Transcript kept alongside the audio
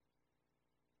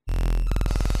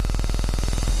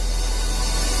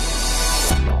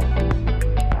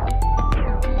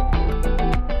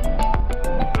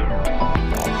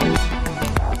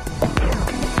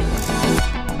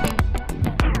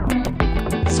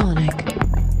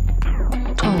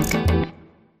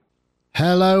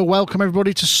Hello, welcome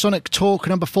everybody to Sonic Talk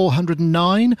number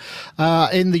 409.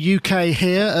 In the UK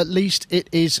here, at least, it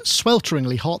is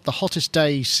swelteringly hot, the hottest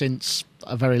day since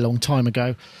a very long time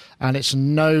ago. And it's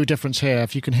no difference here.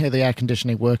 If you can hear the air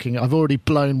conditioning working, I've already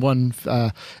blown one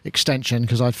extension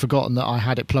because I'd forgotten that I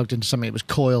had it plugged into something that was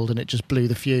coiled and it just blew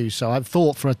the fuse. So I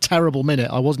thought for a terrible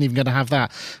minute I wasn't even going to have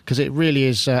that because it really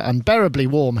is unbearably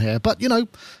warm here. But, you know,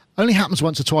 only happens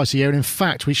once or twice a year. And in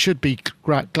fact, we should be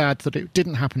glad that it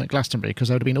didn't happen at Glastonbury because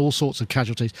there would have been all sorts of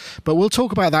casualties. But we'll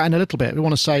talk about that in a little bit. We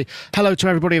want to say hello to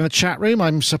everybody in the chat room.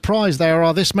 I'm surprised there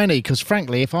are this many because,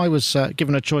 frankly, if I was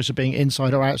given a choice of being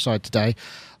inside or outside today,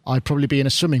 I'd probably be in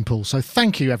a swimming pool. So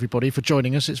thank you, everybody, for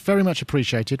joining us. It's very much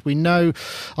appreciated. We know,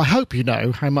 I hope you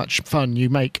know, how much fun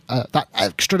you make that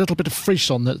extra little bit of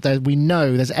frisson that we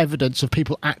know there's evidence of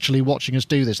people actually watching us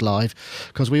do this live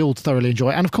because we all thoroughly enjoy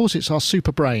it. And, of course, it's our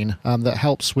super brain that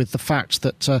helps with the fact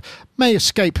that may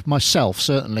escape myself,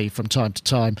 certainly, from time to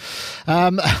time.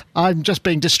 I'm just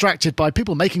being distracted by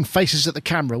people making faces at the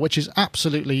camera, which is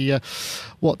absolutely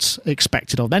what's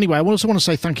expected of them. Anyway, I also want to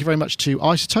say thank you very much to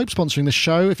iZotope sponsoring the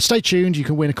show. If stay tuned, you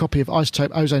can win a copy of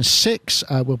iZotope Ozone 6.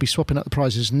 We'll be swapping up the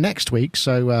prizes next week,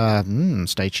 so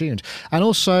stay tuned. And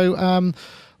also,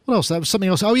 what else? There was something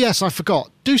else. Oh, yes, I forgot.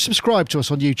 Do subscribe to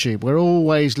us on YouTube. We're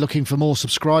always looking for more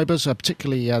subscribers,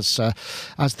 particularly as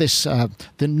this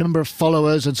the number of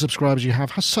followers and subscribers you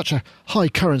have has such a high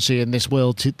currency in this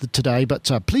world today.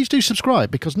 But please do subscribe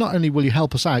because not only will you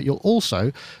help us out, you'll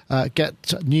also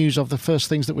get news of the first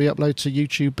things that we upload to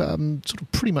YouTube sort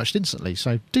of pretty much instantly.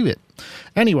 So do it.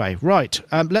 Anyway, right.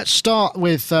 Let's start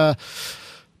with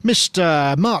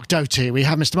Mr. Mark Doty. We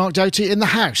have Mr. Mark Doty in the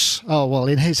house. Oh, well,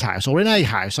 in his house, or in a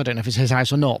house. I don't know if it's his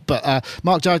house or not. But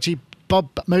Mark Doty,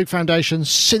 Bob Moog Foundation,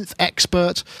 synth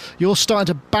expert. You're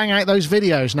starting to bang out those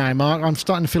videos now, Mark. I'm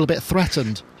starting to feel a bit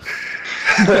threatened.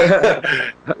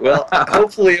 Well,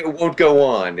 hopefully it won't go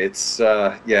on. It's,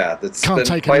 that's Can't been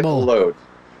take quite any more. the load.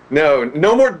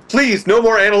 No more, please, no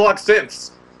more analog synths.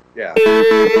 Yeah.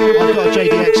 I've got a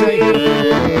JDXA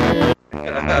here.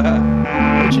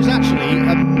 Which is actually,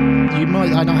 you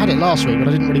might, and I had it last week, but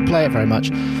I didn't really play it very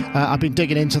much. I've been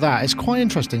digging into that. It's quite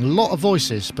interesting. A lot of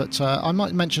voices, but I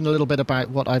might mention a little bit about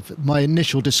what my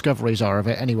initial discoveries are of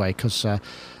it anyway, because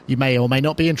you may or may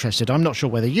not be interested. I'm not sure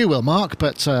whether you will, Mark,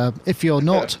 but if you're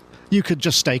not, you could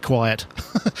just stay quiet.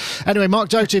 Anyway, Mark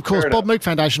Doty, of course, Bob Moog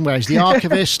Foundation, where he's the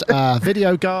archivist,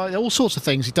 video guy, all sorts of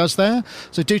things he does there.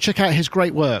 So do check out his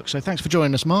great work. So thanks for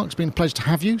joining us, Mark. It's been a pleasure to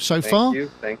have you so far.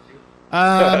 Thank you.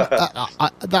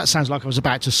 That sounds like I was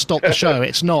about to stop the show.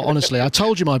 It's not, honestly. I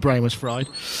told you my brain was fried.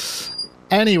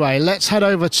 Anyway, let's head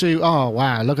over to... Oh,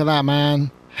 wow, look at that,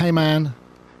 man. Hey, man.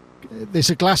 It's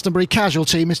a Glastonbury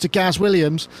casualty, Mr. Gaz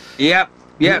Williams. Yep,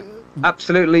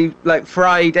 absolutely. Like,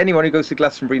 fried. Anyone who goes to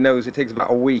Glastonbury knows it takes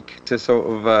about a week to sort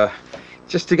of...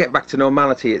 just to get back to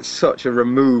normality. It's such a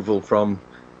removal from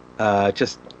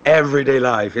just everyday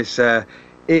life.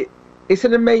 It's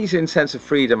an amazing sense of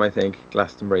freedom, I think,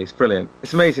 Glastonbury. It's brilliant.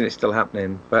 It's amazing it's still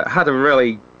happening. But I had a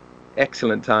really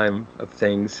excellent time of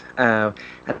things. And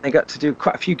I got to do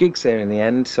quite a few gigs there in the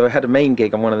end. So I had a main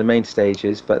gig on one of the main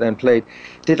stages, but then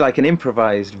did like an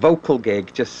improvised vocal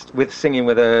gig just with singing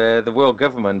with the World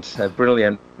Government, a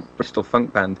brilliant Bristol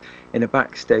funk band, in a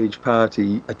backstage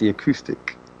party at the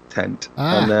Acoustic tent.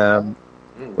 And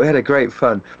we had a great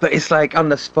fun. But it's like on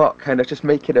the spot, kind of just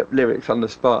making up lyrics on the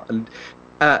spot and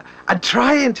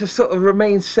trying to sort of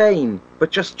remain sane,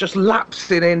 but just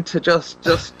lapsing into just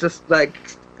like,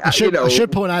 I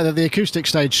should point out that the Acoustic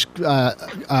Stage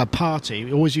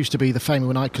party always used to be the famous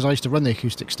because I used to run the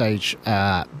Acoustic Stage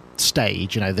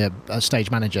stage, the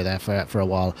stage manager there for a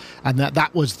while, and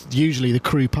that was usually the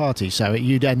crew party. So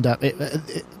you'd end up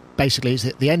basically it's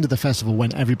at the end of the festival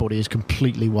when everybody is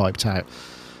completely wiped out.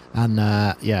 And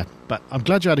but I'm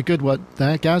glad you had a good one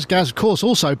there, Gaz. Gaz, of course,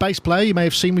 also bass player. You may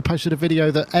have seen we posted a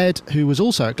video that Ed, who was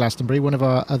also at Glastonbury, one of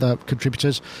our other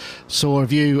contributors, saw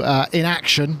of you in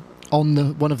action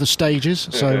on one of the stages.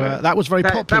 So that was very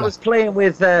popular. That was playing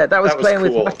with with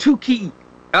Matuki.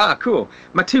 Ah, cool.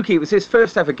 Matuki. It was his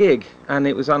first ever gig, and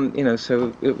it was on.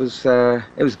 So it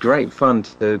was great fun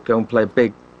to go and play a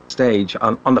big stage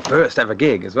on the first ever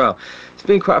gig as well. It's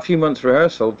been quite a few months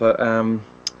rehearsal, but.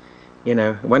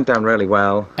 It went down really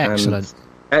well. Excellent.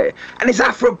 And it's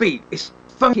Afrobeat. It's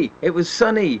funky. It was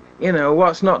sunny. You know,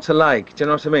 what's not to like? Do you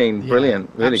know what I mean? Yeah, Brilliant.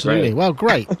 Really absolutely. great. Well,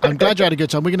 great. I'm glad you had a good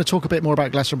time. We're going to talk a bit more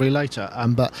about Glastonbury later.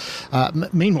 But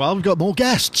meanwhile, we've got more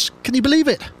guests. Can you believe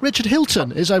it? Richard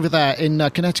Hilton is over there in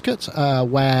Connecticut,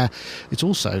 where it's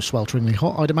also swelteringly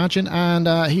hot, I'd imagine.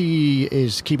 And he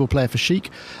is keyboard player for Chic,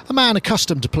 a man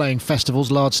accustomed to playing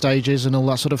festivals, large stages and all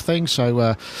that sort of thing.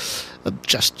 So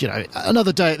just,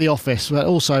 another day at the office, but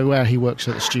also where he works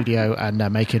at the studio and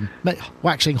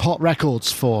waxing hot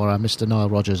records for Mr. Nile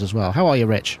Rodgers as well. How are you,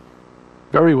 Rich?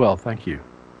 Very well, thank you.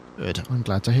 Good. I'm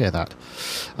glad to hear that.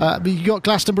 You got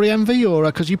Glastonbury envy, or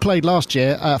because you played last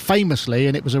year famously,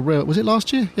 and it was a real. Was it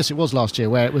last year? Yes, it was last year.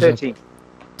 Where it was 13.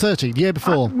 13, the year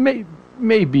before.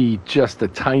 Maybe just a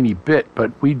tiny bit,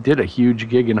 but we did a huge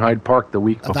gig in Hyde Park the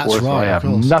week before, That's right, so I have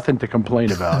of course. nothing to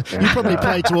complain about. You probably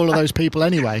played to all of those people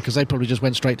anyway, because they probably just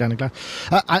went straight down the glass.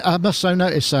 I must so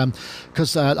notice,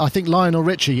 because I think Lionel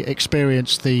Richie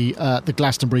experienced the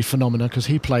Glastonbury phenomena, because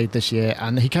he played this year,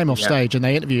 and he came off stage and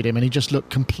they interviewed him, and he just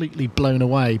looked completely blown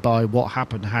away by what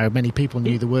happened, how many people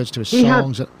knew the words to his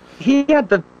songs. He had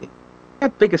the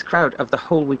biggest crowd of the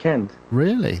whole weekend.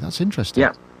 Really? That's interesting.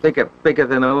 Yeah. Bigger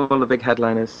than all the big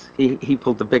headliners. He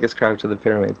pulled the biggest crowd to the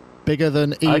Pyramid. Bigger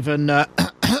than even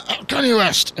Kanye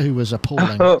West, who was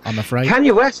appalling, I'm afraid.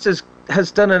 Kanye West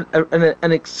has done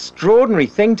an extraordinary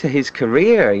thing to his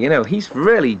career. You know, he's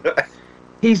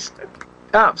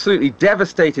absolutely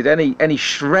devastated any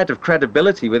shred of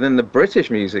credibility within the British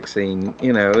music scene.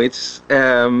 You know,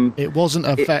 it wasn't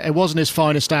it wasn't his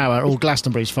finest hour, or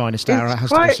Glastonbury's finest hour. It has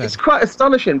to be said. It's quite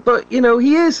astonishing, but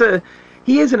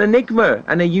he is an enigma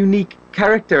and a unique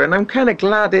character, and I'm kind of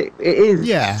glad it is.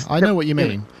 Yeah, I know what you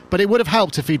mean. But it would have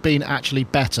helped if he'd been actually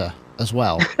better as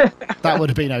well. That would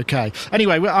have been okay.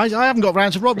 Anyway, I haven't got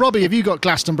round to Robbie. Have you got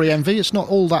Glastonbury envy? It's not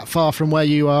all that far from where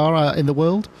you are in the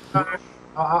world.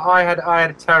 I had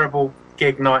a terrible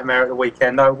gig nightmare at the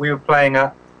weekend. We were playing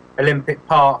at Olympic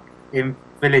Park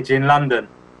Village in London,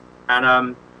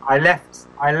 and I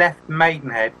left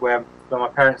Maidenhead, where my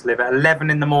parents live, at 11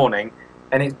 in the morning.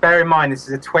 And bear in mind, this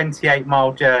is a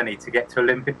 28-mile journey to get to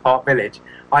Olympic Park Village.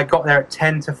 I got there at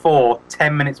 10 to 4,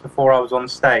 10 minutes before I was on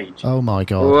stage. Oh, my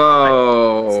God.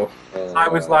 Whoa. I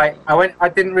was like, I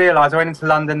didn't realise. I went into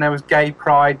London, there was Gay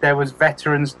Pride, there was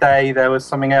Veterans Day, there was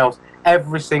something else.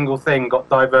 Every single thing got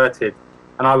diverted.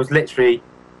 And I literally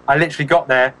got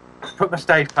there, put my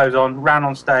stage clothes on, ran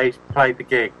on stage, played the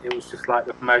gig. It was just like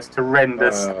the most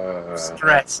horrendous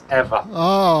stress ever.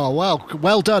 Oh,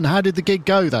 well done. How did the gig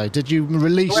go, though? Did you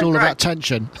release all of that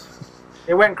tension?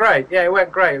 It went great. Yeah, it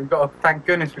went great. Thank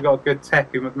goodness we got a good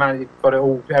tech who got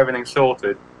everything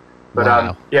sorted. But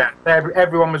wow.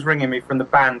 Everyone was ringing me from the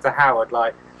band to Howard,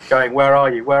 like going, "Where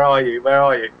are you? Where are you? Where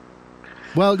are you?"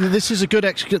 Well, this is a good.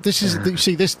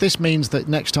 This means that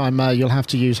next time you'll have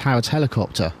to use Howard's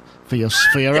helicopter for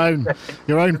your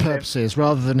own purposes,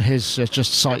 rather than his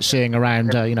just sightseeing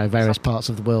around various parts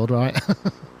of the world, right?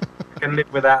 I can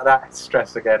live without that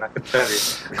stress again, I can tell you.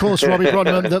 Of course, Robbie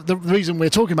Bronman, the reason we're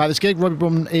talking about this gig, Robbie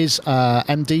Bronman is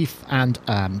MD and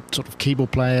sort of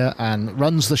keyboard player, and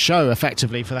runs the show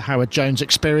effectively for the Howard Jones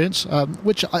Experience,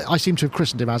 which I seem to have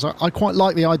christened him as. I quite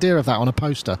like the idea of that on a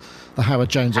poster, the Howard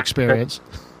Jones Experience.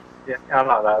 Yeah, I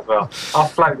like that as well. I'll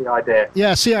float the idea.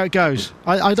 Yeah, see how it goes.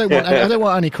 I don't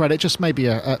want any credit, just maybe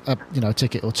a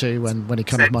ticket or two when he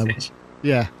comes my way.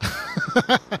 Yeah.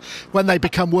 When they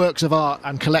become works of art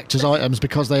and collector's items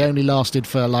because they only lasted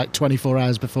for like 24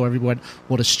 hours before everyone went,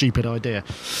 what a stupid idea.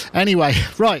 Anyway,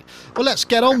 right. Well, let's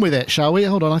get on with it, shall we?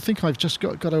 Hold on, I think I've just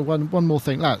got one more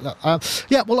thing. Well,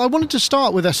 I wanted to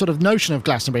start with a sort of notion of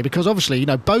Glastonbury, because obviously,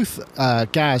 both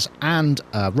Gaz and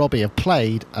Robbie have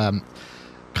played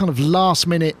kind of last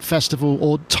minute festival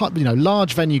or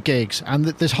large venue gigs, and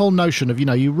this whole notion of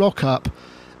you rock up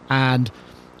and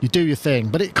you do your thing,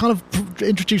 but it kind of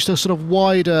introduced a sort of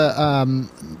wider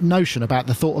notion about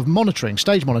the thought of monitoring,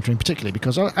 stage monitoring particularly,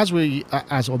 because as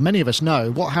many of us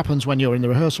know, what happens when you're in the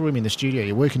rehearsal room, in the studio,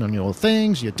 you're working on your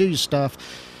things, you do your stuff,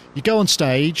 you go on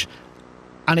stage,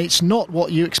 and it's not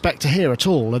what you expect to hear at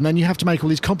all, and then you have to make all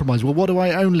these compromises. Well, what do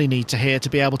I only need to hear to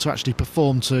be able to actually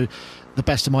perform to the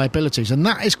best of my abilities? And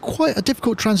that is quite a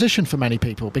difficult transition for many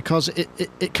people, because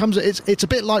it's a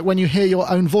bit like when you hear your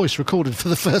own voice recorded for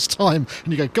the first time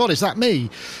and you go, God, is that me?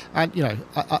 And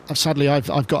sadly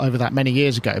I've got over that many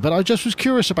years ago, but I just was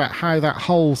curious about how that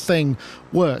whole thing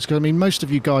works, because most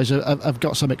of you guys have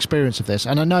got some experience of this,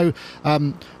 and I know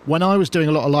when I was doing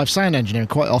a lot of live sound engineering,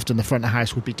 quite often the front of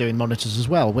house would be doing monitors as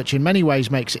well, which in many ways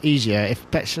makes it easier,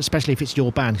 especially if it's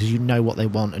your band, because you know what they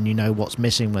want and you know what's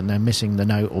missing when they're missing the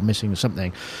note or missing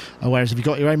something. Whereas if you've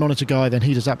got your own monitor guy, then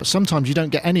he does that. But sometimes you don't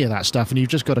get any of that stuff, and you've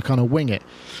just got to kind of wing it.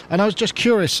 And I was just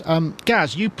curious,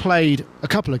 Gaz, you played a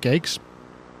couple of gigs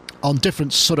on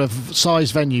different sort of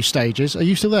size venue stages. Are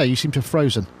you still there? You seem to have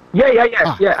frozen. Yeah.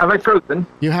 Have I frozen?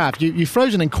 You have. You've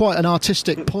frozen in quite an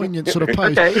artistic, poignant sort of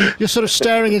pose. Okay. You're sort of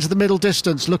staring into the middle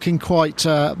distance, looking quite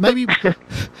maybe. Look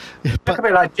a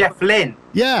bit like Jeff Lynne.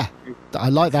 Yeah, I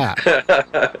like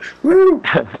that. Woo!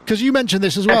 Because you mentioned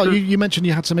this as well. You mentioned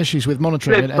you had some issues with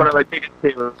monitoring, It's one of my biggest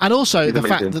heroes. and also He's the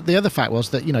fact amazing. that the other fact was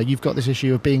that you've got this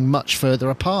issue of being much further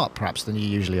apart, perhaps, than you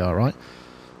usually are, right?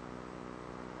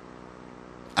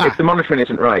 If the monitoring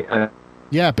isn't right.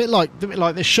 Yeah, a bit like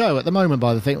this show at the moment,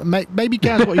 by the thing. Maybe,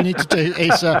 Gaz, what you need to do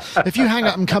is, if you hang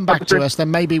up and come back to us,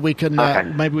 then maybe we can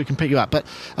pick you up. But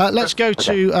let's go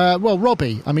to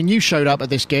Robbie. I mean, you showed up at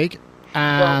this gig,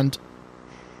 and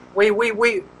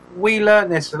We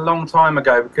learned this a long time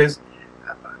ago because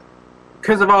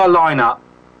of our lineup,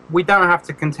 we don't have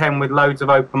to contend with loads of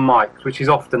open mics, which is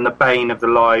often the bane of the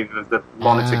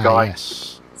monitor guy.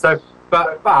 Yes. So,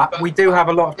 but we do have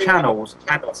a lot of channels,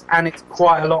 and it's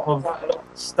quite a lot of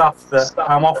stuff that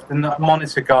often the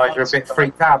monitor guys are a bit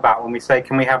freaked out about when we say,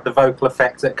 can we have the vocal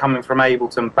effects that are coming from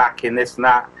Ableton back in this and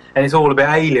that, and it's all a bit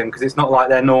alien because it's not like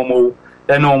their normal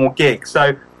gig.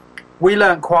 So we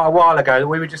learned quite a while ago that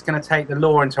we were just going to take the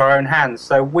law into our own hands.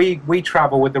 So we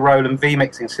travel with the Roland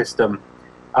V-mixing system.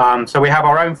 So we have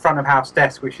our own front of house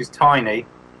desk, which is tiny,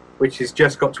 which has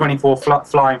just got 24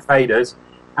 flying faders,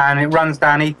 and it runs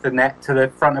down Ethernet to the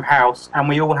front of house, and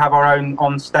we all have our own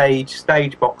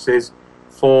on-stage boxes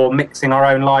for mixing our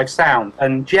own live sound.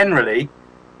 And generally,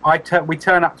 we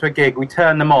turn up to a gig, we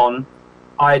turn them on,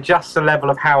 I adjust the level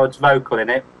of Howard's vocal in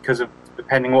it, because of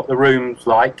depending what the room's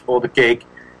like, or the gig,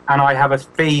 and I have a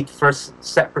feed for a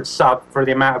separate sub for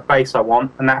the amount of bass I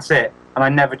want, and that's it. And I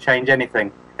never change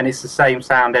anything, and it's the same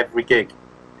sound every gig.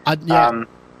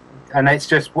 And it's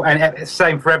just, and it's the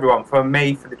same for everyone, for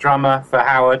me, for the drummer, for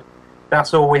Howard.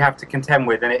 That's all we have to contend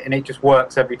with, and it just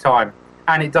works every time.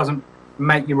 And it doesn't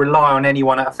make you rely on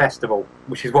anyone at a festival,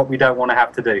 which is what we don't want to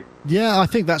have to do. Yeah, I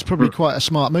think that's probably quite a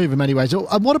smart move in many ways.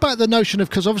 And what about the notion of,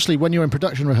 because obviously when you're in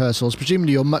production rehearsals,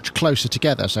 presumably you're much closer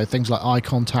together, so things like eye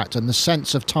contact and the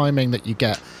sense of timing that you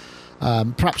get.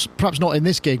 Perhaps not in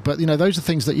this gig, but those are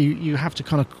things that you have to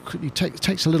kind of it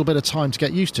takes a little bit of time to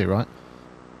get used to, right?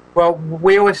 Well,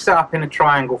 we always set up in a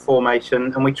triangle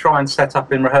formation, and we try and set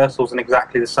up in rehearsals in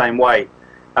exactly the same way,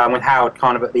 with Howard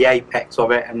kind of at the apex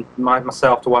of it, and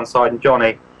myself to one side and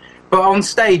Johnny. But on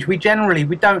stage, we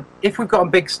don't, if we've got a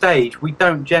big stage, we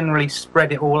don't generally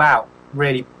spread it all out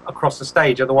really across the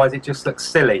stage, otherwise it just looks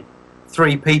silly.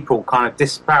 3 people kind of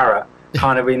disparate,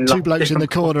 kind of in 2 blokes in the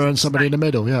corner and somebody in the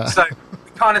middle, yeah. So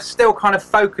we still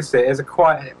focus it as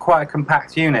quite a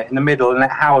compact unit in the middle, and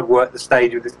let Howard work the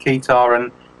stage with his guitar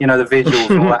and the visuals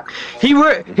and all that.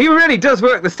 He really does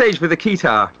work the stage with the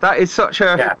guitar. That is such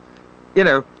a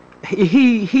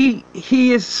he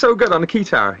is so good on the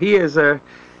guitar. He is a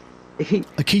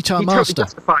guitar he master. Totally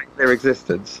justifies their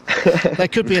existence. There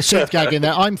could be a synth gag in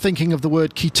there. I'm thinking of the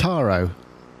word guitaro.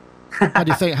 How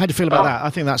do you feel about that?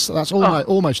 I think that's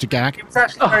almost a gag. It was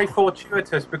actually very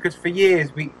fortuitous because for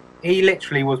years he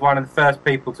literally was one of the first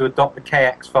people to adopt the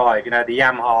KX5, the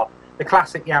Yamaha, the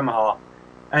classic Yamaha.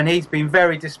 And he's been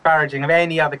very disparaging of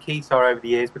any other guitar over the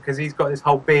years because he's got this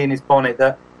whole bee in his bonnet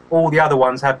that all the other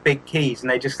ones have big keys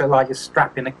and they just look like you're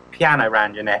strapping a piano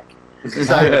around your neck.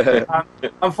 So,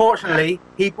 unfortunately,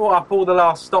 he bought up all the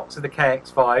last stocks of the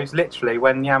KX5s, literally,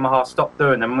 when Yamaha stopped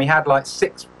doing them. And we had like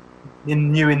 6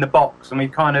 new in the box, and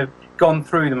we've kind of gone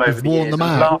through them over the years.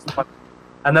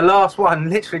 And the last one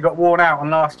literally got worn out on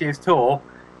last year's tour,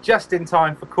 just in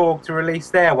time for Korg to release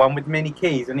their one with mini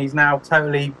keys, and he's now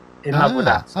totally in love with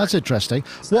that. That's interesting.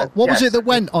 What was it that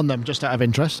went on them, just out of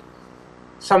interest?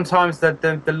 Sometimes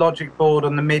the logic board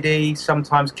on the MIDI,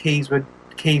 sometimes keys would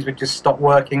just stop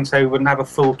working, so we wouldn't have a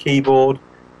full keyboard.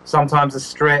 Sometimes the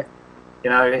strip,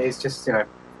 it's just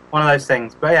one of those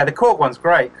things. But yeah, the Korg one's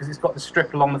great because it's got the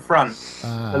strip along the front,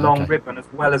 the long ribbon, as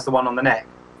well as the one on the neck.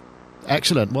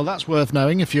 Excellent. Well, that's worth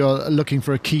knowing if you're looking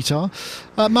for a guitar.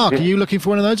 Mark, are you looking for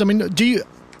one of those? I mean,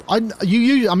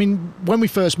 I mean, when we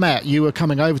first met, you were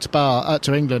coming over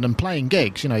to England and playing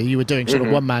gigs. You were doing sort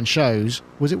of one-man shows.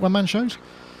 Was it one-man shows?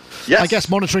 Yes. I guess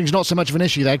monitoring's not so much of an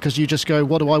issue there because you just go,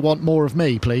 what do I want more of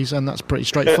me, please? And that's pretty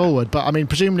straightforward. But, I mean,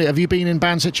 presumably, have you been in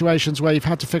band situations where you've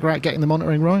had to figure out getting the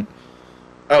monitoring right?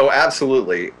 Oh,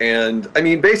 absolutely. And, I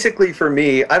mean, basically for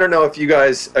me, I don't know if you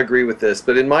guys agree with this,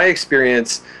 but in my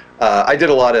experience, I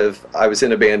was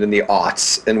in a band in the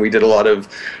aughts, and we did a lot of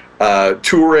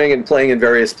touring and playing in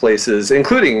various places,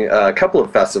 including a couple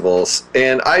of festivals.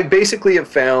 And I basically have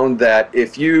found that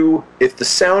if the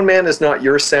sound man is not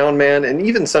your sound man, and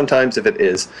even sometimes if it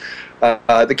is,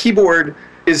 the keyboard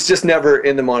is just never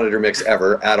in the monitor mix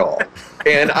ever at all.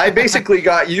 And I basically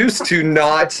got used to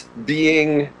not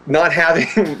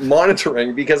having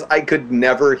monitoring because I could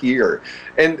never hear.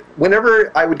 And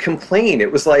whenever I would complain,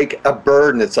 it was like a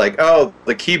burden. It's like, oh,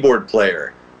 the keyboard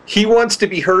player, he wants to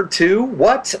be heard too?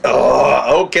 What?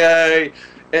 Oh, okay.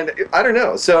 And I don't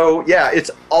know. So yeah, it's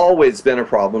always been a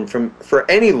problem for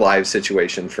any live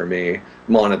situation for me,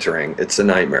 monitoring. It's a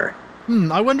nightmare.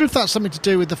 I wonder if that's something to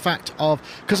do with the fact of,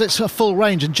 because it's a full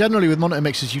range, and generally with monitor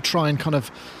mixes you try and kind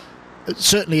of,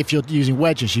 certainly if you're using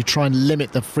wedges, you try and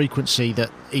limit the frequency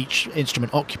that each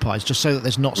instrument occupies, just so that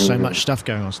there's not so much stuff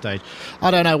going on stage.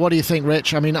 I don't know, what do you think,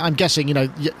 Rich? I mean, I'm guessing, you know,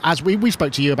 as we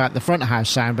spoke to you about the front of house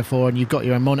sound before, and you've got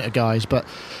your own monitor guys, but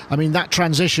I mean, that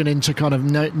transition into kind of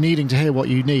needing to hear what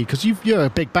you need, because you're a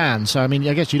big band, so I mean,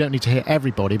 I guess you don't need to hear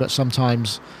everybody, but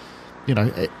sometimes, you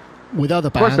know, with other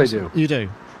bands... Of course I do. You do?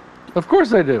 Of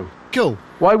course I do. Cool.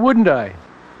 Why wouldn't I?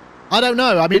 I don't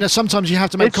know. I mean, sometimes you have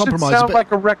to make compromises. It should sound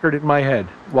like a record in my head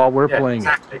while we're playing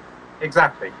it.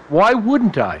 Exactly. Why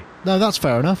wouldn't I? No, that's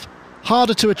fair enough.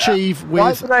 Harder to achieve with...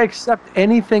 Why would I accept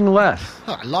anything less?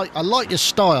 I like your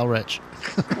style, Rich.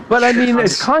 But I mean,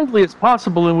 as kindly as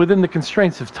possible and within the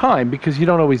constraints of time, because you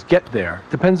don't always get there.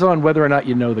 Depends on whether or not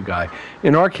you know the guy.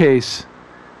 In our case,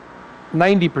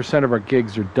 90% of our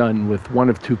gigs are done with one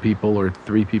of two people or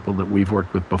three people that we've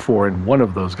worked with before, and one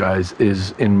of those guys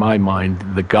is, in my mind,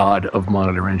 the god of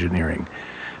monitor engineering.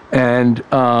 And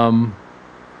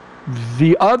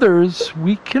the others,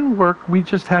 we can work, we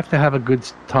just have to have a good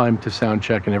time to sound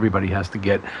check, and everybody has to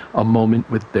get a moment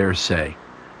with their say.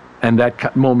 And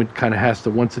that moment kind of has to,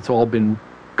 once it's all been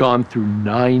gone through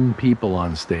 9 people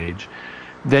on stage,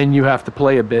 then you have to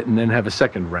play a bit and then have a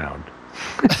second round.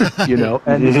 You know,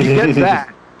 and if you get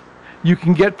that, you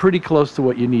can get pretty close to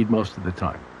what you need most of the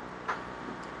time.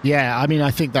 Yeah, I mean,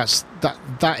 I think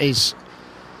that is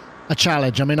a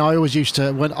challenge. I mean, I always used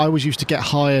to get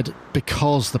hired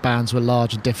because the bands were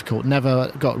large and difficult.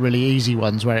 Never got really easy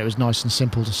ones where it was nice and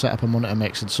simple to set up a monitor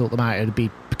mix and sort them out. It would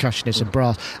be percussionists and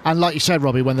brass. And like you said,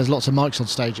 Robbie, when there's lots of mics on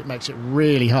stage, it makes it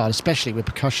really hard, especially with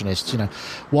percussionists. You know,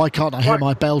 why can't I hear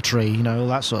my bell tree? You know, all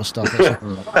that sort of stuff.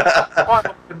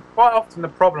 Quite often the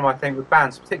problem, I think, with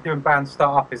bands, particularly when bands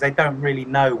start up, is they don't really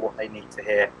know what they need to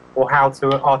hear or how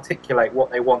to articulate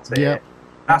what they want to hear.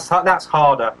 That's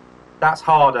harder. That's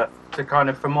harder to kind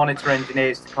of, for monitor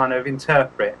engineers to kind of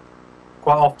interpret.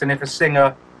 Quite often, if a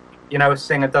singer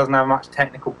doesn't have much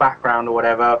technical background or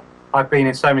whatever, I've been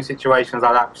in so many situations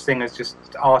like that with singers just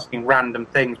asking random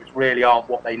things which really aren't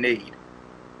what they need,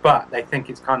 but they think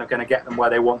it's kind of going to get them where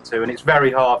they want to, and it's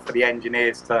very hard for the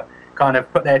engineers to kind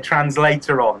of put their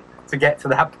translator on to get to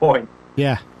that point.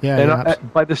 Yeah.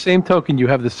 And by the same token, you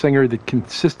have the singer that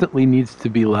consistently needs to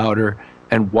be louder,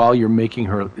 and while you're making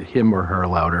him or her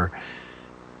louder,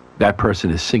 that person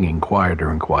is singing quieter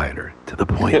and quieter to the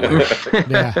point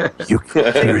where you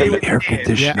can hear the air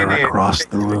conditioner across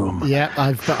the room. Yeah,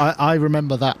 I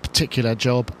remember that particular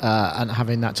job and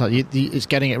having that time. It's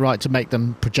getting it right to make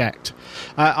them project.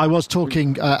 I was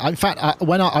talking, in fact,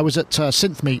 when I was at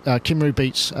Synth Meet, Cymru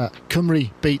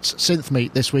Beats Synth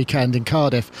Meet this weekend in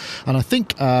Cardiff, and I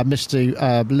think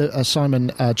Mr.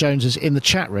 Simon Jones is in the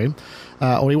chat room,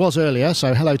 or he was earlier,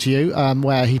 so hello to you,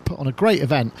 where he put on a great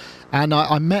event. And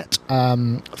I met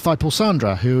Thipal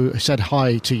Sandra, who said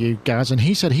hi to you, Gaz, and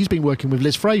he said he's been working with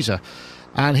Liz Fraser.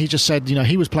 And he just said, you know,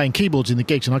 he was playing keyboards in the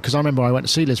gigs, and because I remember I went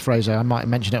to see Liz Fraser, I might have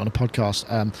mentioned it on a podcast,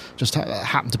 just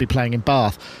happened to be playing in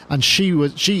Bath, and she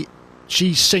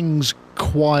sings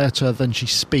quieter than she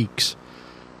speaks.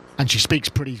 And she speaks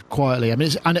pretty quietly. I mean,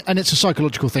 it's a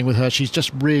psychological thing with her. She's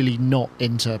just really not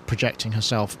into projecting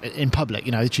herself in public.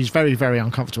 You know, she's very, very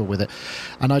uncomfortable with it.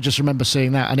 And I just remember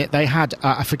seeing that. And they had,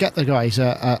 I forget the guy, he's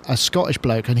a Scottish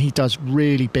bloke, and he does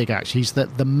really big acts. He's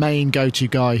the main go-to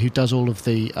guy who does all of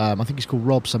the, I think he's called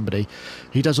Rob somebody.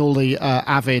 He does all the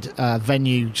Avid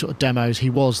venue sort of demos.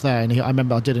 He was there, and I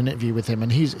remember I did an interview with him,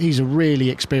 and he's a really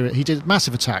experienced, he did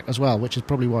Massive Attack as well, which is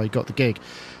probably why he got the gig.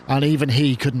 And even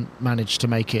he couldn't manage to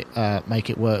make it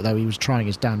work, though he was trying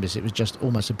his damnedest. It was just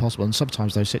almost impossible. And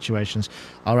sometimes those situations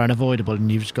are unavoidable,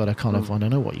 and you've just got to kind of, I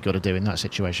don't know what you've got to do in that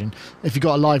situation. If you've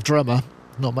got a live drummer,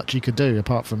 not much you could do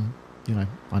apart from, you know,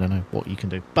 I don't know what you can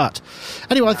do. But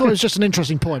anyway, I thought it was just an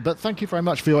interesting point. But thank you very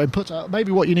much for your input.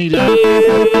 Maybe what you needed. Can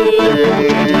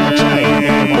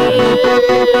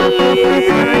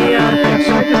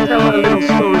I just tell a little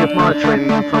story of monitoring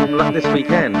from this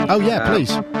weekend? Oh yeah,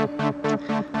 please.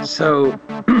 So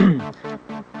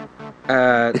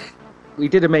we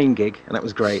did a main gig, and that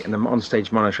was great, and the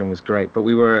on-stage monitoring was great, but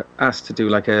we were asked to do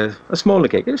like a smaller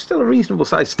gig. It was still a reasonable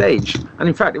sized stage, and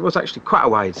in fact it was actually quite a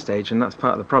wide stage, and that's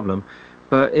part of the problem,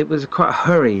 but it was quite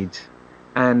hurried,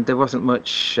 and there wasn't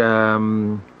much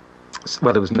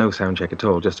well, there was no sound check at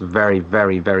all, just a very,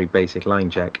 very, very basic line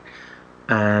check,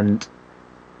 and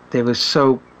there was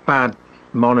so bad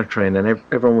monitoring, and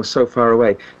everyone was so far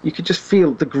away. You could just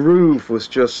feel the groove was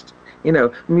just, you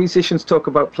know, musicians talk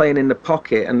about playing in the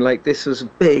pocket, and like this was a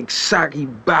big, saggy,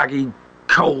 baggy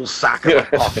coal sack of a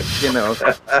pocket, you know.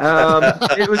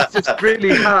 It was just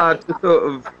really hard to sort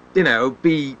of, you know,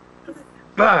 be...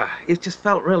 it just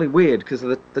felt really weird because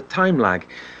of the time lag.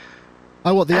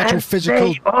 Oh, what, the actual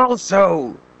physical... They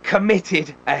also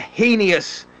committed a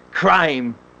heinous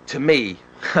crime to me.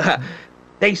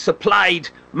 They supplied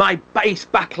my bass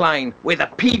backline with a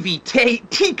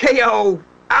TKO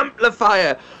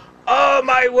amplifier. Oh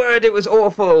my word, it was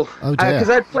awful. Oh dear. Because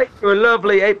I'd played through a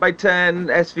lovely 8x10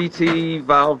 SVT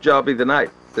valve jobby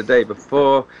the day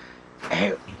before.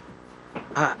 It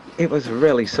was a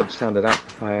really substandard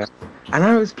amplifier. And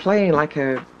I was playing like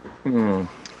a...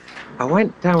 I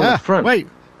went down the front. Wait.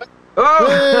 Oh!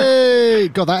 Hey!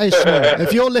 God, that is small.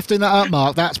 If you're lifting that up,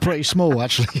 Mark, that's pretty small,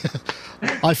 actually.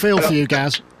 I feel for you,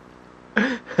 Gaz.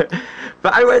 But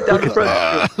I went down the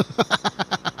front.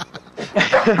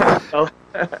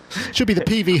 Should be the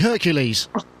PV Hercules.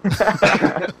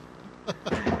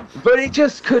 But it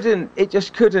just couldn't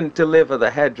deliver the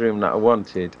headroom that I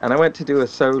wanted. And I went to do a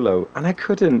solo, and I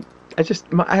couldn't. I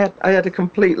had a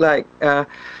complete so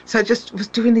I just was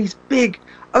doing these big,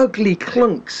 ugly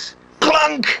clunks.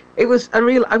 Clunk! I was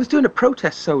doing a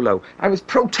protest solo. I was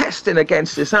protesting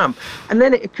against this amp. And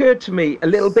then it occurred to me a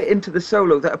little bit into the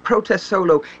solo that a protest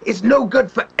solo is no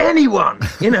good for anyone,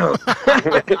 you know.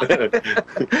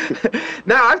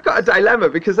 Now I've got a dilemma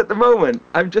because at the moment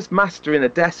I'm just mastering a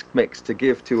desk mix to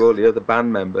give to all the other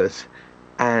band members.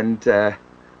 And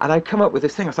I come up with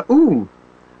this thing. I was like, ooh,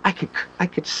 I could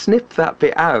snip that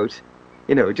bit out,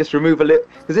 you know, just remove a little,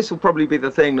 because this will probably be the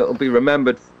thing that will be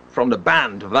remembered from the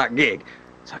band of that gig,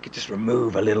 so I could just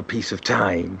remove a little piece of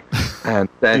time and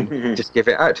then just give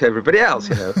it out to everybody else,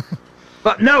 you know.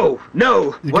 But no,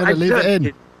 what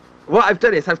I've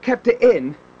done is I've kept it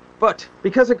in, but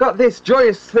because I got this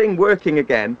joyous thing working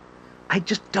again, I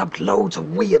just dubbed loads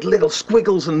of weird little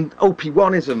squiggles and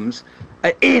OP1isms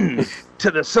in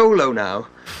to the solo now,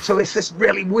 so it's this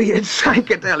really weird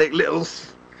psychedelic little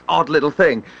odd little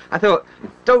thing. I thought,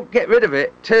 don't get rid of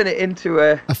it, turn it into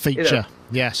a feature, you know.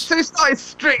 Yes. So it's not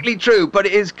strictly true, but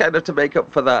it is kind of to make up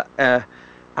for that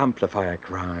amplifier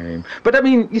crime. But I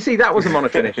mean, you see, that was a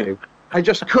monitoring issue. I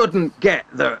just couldn't get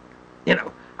the, you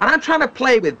know, and I'm trying to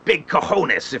play with big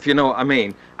cojones, if you know what I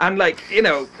mean. And like, you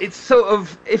know, it's sort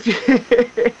of, if you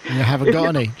haven't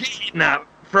got any. Getting that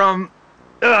from,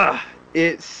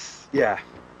 it's, yeah.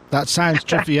 That sounds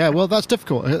tricky. Yeah, well, that's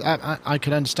difficult. I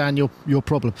can understand your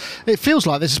problem. It feels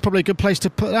like this is probably a good place to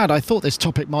put that. I thought this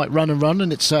topic might run,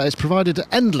 and it's provided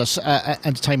endless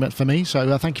entertainment for me,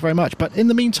 so thank you very much. But in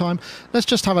the meantime, let's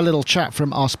just have a little chat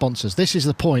from our sponsors. This is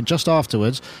the point just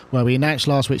afterwards where we announce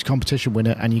last week's competition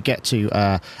winner, and you get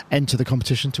to enter the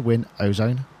competition to win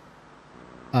Ozone.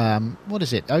 What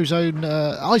is it? Ozone,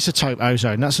 Isotope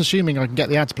Ozone. That's assuming I can get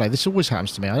the ad to play. This always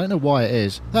happens to me. I don't know why it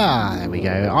is. There we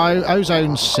go.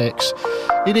 Ozone 6.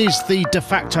 It is the de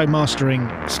facto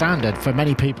mastering standard for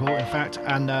many people, in fact.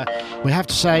 And we have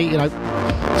to say, you know,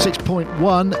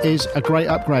 6.1 is a great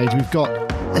upgrade. We've got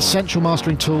essential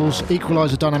mastering tools,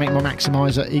 equalizer, dynamic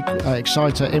maximizer,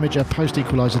 exciter, imager, post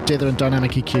equalizer, dither and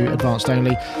dynamic EQ, advanced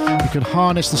only. You can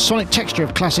harness the sonic texture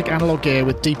of classic analog gear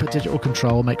with deeper digital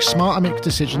control, make smarter mix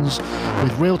decisions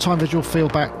with real-time visual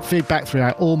feedback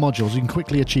throughout all modules. You can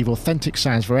quickly achieve authentic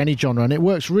sounds for any genre, and it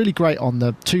works really great on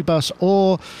the 2-bus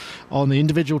or on the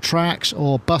individual tracks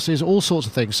or buses, all sorts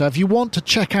of things. So if you want to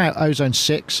check out Ozone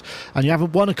 6 and you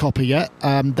haven't won a copy yet,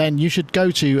 then you should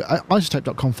go to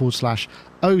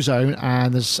isotope.com/Ozone,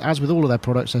 and as with all of their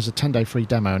products, there's a 10-day free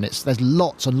demo, and there's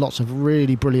lots and lots of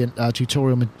really brilliant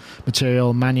tutorial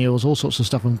material, manuals, all sorts of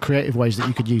stuff, and creative ways that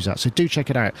you could use that. So do check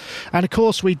it out. And of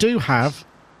course, we do have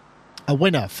a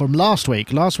winner from last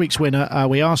week. Last week's winner,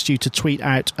 we asked you to tweet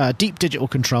out Deep Digital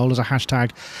Control as a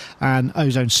hashtag, and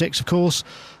Ozone 6, of course,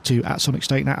 to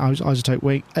 @SonicState,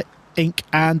 @Isotope Inc.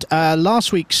 And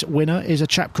last week's winner is a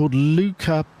chap called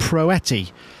Luca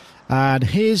Proetti. And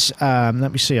here's,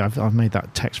 let me see, I've made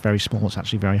that text very small. It's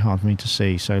actually very hard for me to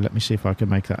see. So let me see if I can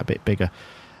make that a bit bigger.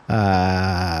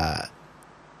 Oh,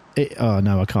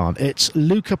 no, I can't. It's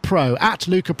Luca Pro,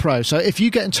 @Luca Pro. So if you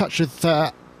get in touch with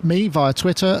me via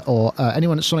Twitter or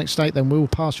anyone at Sonic State, then we will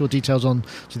pass your details on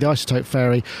to the Isotope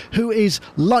Fairy, who is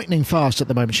lightning fast at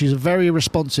the moment. She's a very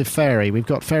responsive fairy. We've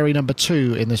got fairy number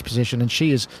 2 in this position, and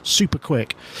she is super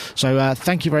quick. So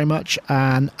thank you very much,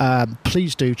 and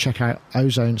please do check out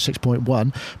Ozone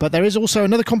 6.1. But there is also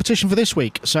another competition for this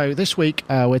week. So this week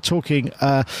we're talking,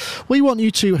 we want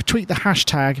you to tweet the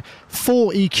hashtag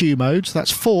 4EQ modes.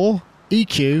 That's 4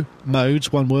 EQ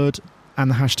modes, one word, and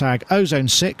the hashtag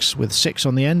Ozone6 with 6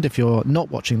 on the end if you're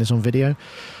not watching this on video,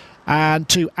 and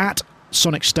to at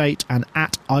Sonic State and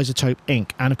at Isotope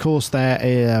Inc. And of course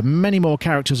there are many more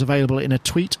characters available in a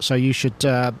tweet, so you should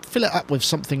fill it up with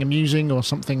something amusing or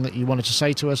something that you wanted to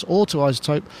say to us or to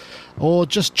Isotope, or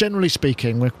just generally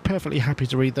speaking. We're perfectly happy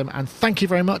to read them, and thank you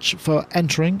very much for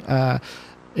entering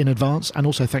in advance, and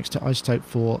also thanks to Isotope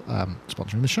for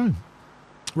sponsoring the show.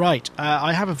 Right,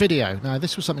 I have a video. Now,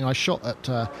 this was something I shot at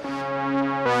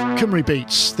Cymru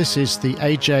Beats. This is the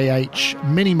AJH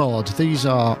mini mod. These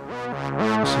are...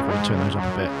 Let's see if I can turn those up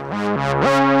a bit.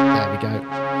 There we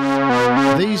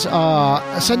go. These are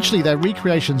essentially, they're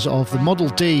recreations of the Model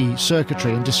D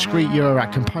circuitry and discrete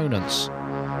Eurorack components.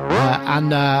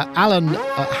 And Alan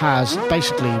has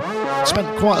basically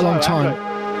spent quite a long time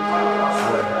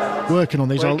working on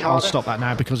these. I'll stop that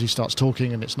now because he starts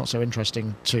talking and it's not so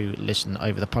interesting to listen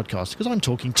over the podcast because I'm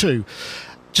talking too.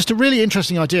 Just a really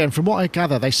interesting idea, and from what I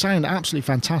gather, they sound absolutely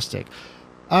fantastic.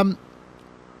 The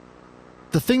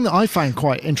thing that I found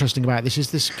quite interesting about this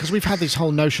is this, because we've had this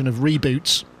whole notion of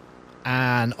reboots,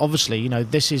 and obviously, you know,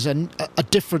 this is a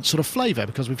different sort of flavour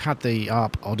because we've had the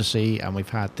ARP Odyssey and we've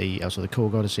had the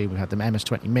Korg Odyssey, we've had the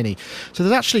MS-20 Mini. So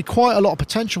there's actually quite a lot of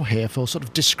potential here for sort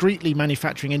of discreetly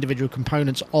manufacturing individual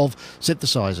components of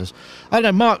synthesizers. I don't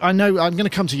know, Mark, I know I'm going to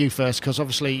come to you first because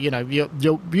obviously, you know, you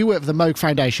work for the Moog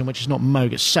Foundation, which is not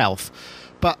Moog itself.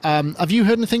 But have you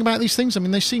heard anything about these things? I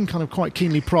mean, they seem kind of quite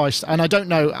keenly priced, and I don't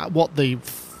know what the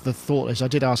thought is. I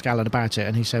did ask Alan about it,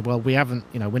 and he said, well, we haven't,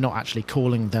 you know, we're not actually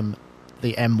calling them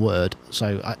the M word,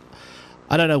 so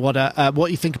I don't know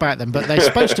what you think about them, but they're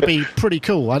supposed to be pretty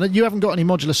cool. I know you haven't got any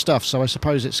modular stuff, so I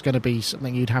suppose it's going to be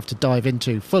something you'd have to dive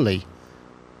into fully.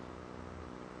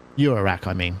 Eurorack,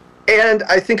 I mean. And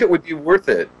I think it would be worth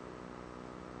it.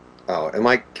 Oh, am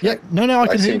I? Yeah, no, I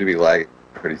can hear seem you. to be lagging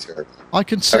pretty terribly. I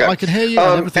can Okay. I can hear you.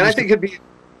 And everything. And I think it'd be.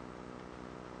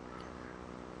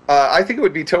 I think it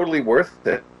would be totally worth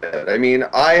it. I mean,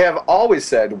 I have always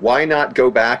said, why not go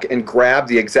back and grab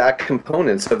the exact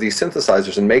components of these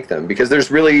synthesizers and make them? Because there's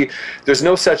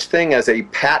no such thing as a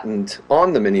patent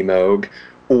on the Mini Moog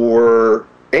or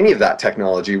any of that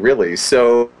technology, really.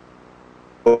 So,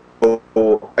 I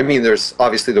mean, there's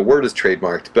obviously the word is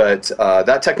trademarked, but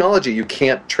that technology, you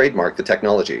can't trademark the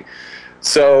technology.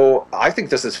 So I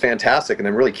think this is fantastic, and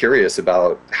I'm really curious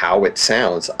about how it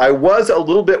sounds. I was a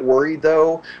little bit worried,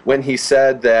 though, when he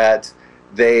said that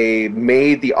they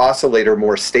made the oscillator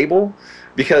more stable,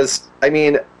 because, I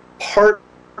mean, part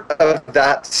of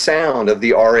that sound of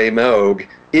the RA Moog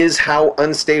is how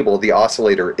unstable the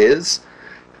oscillator is.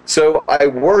 So I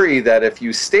worry that if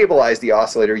you stabilize the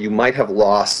oscillator, you might have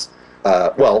lost,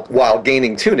 while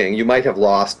gaining tuning, you might have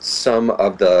lost some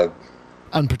of the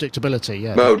unpredictability,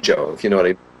 yeah. Mojo, if you know what I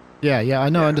mean. Yeah, I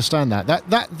know, I understand that.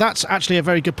 That's actually a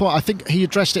very good point. I think he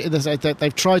addressed it in that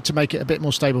they've tried to make it a bit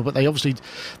more stable, but they obviously,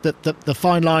 the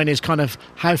fine line is kind of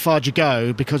how far do you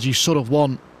go, because you sort of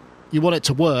want it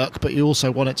to work, but you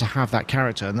also want it to have that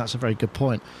character, and that's a very good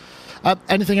point.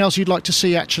 Anything else you'd like to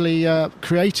see actually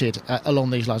created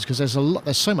along these lines? Because there's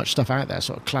so much stuff out there,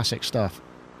 sort of classic stuff.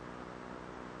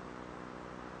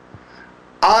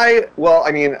 Some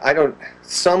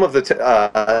of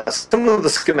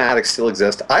the schematics still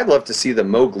exist. I'd love to see the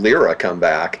Moog Lyra come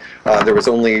back. There was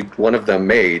only one of them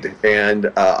made,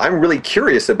 and I'm really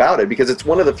curious about it because it's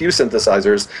one of the few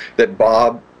synthesizers that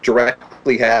Bob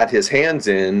directly had his hands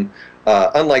in.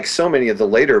 Unlike so many of the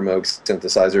later Moog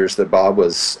synthesizers that Bob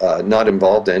was not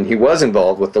involved in, he was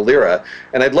involved with the Lyra,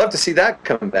 and I'd love to see that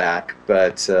come back,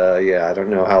 but I don't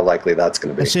know how likely that's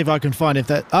going to be. Let's see if I can find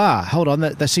hold on,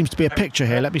 there seems to be a picture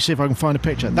here. Let me see if I can find a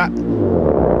picture.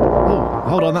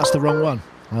 Hold on, that's the wrong one.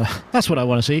 That's what I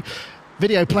want to see.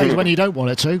 Video plays when you don't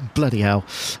want it to. Bloody hell.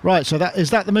 Right, so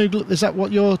is that the Moog? Is that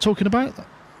what you're talking about?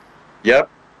 Yep.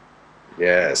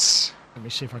 Yes. Let me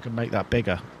see if I can make that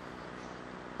bigger.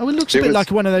 Oh, it looks a bit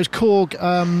like one of those Korg,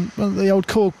 one of the old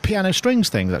Korg piano strings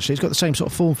things, actually. It's got the same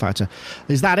sort of form factor.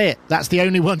 Is that it? That's the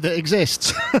only one that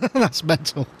exists? That's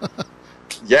mental.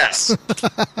 Yes.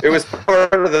 It was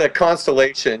part of the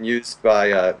constellation used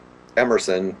by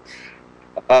Emerson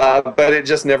But it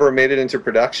just never made it into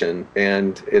production,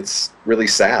 and it's really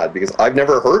sad because I've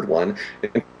never heard one.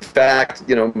 In fact,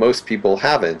 most people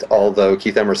haven't, although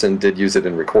Keith Emerson did use it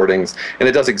in recordings, and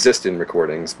it does exist in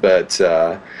recordings. But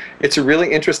it's a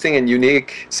really interesting and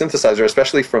unique synthesizer,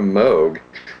 especially from Moog,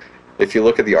 if you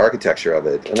look at the architecture of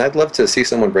it. And I'd love to see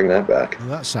someone bring that back. Well,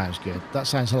 that sounds good. That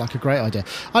sounds like a great idea.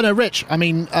 I know, Rich, I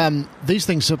mean, these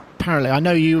things apparently, I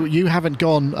know you haven't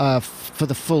gone for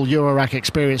the full Eurorack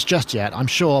experience just yet. I'm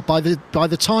sure by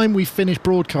the time we finish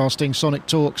broadcasting Sonic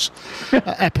Talks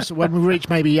episode, when we reach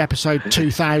maybe episode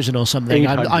 2000 or something,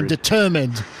 I'm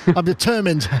determined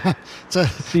to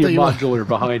see a modular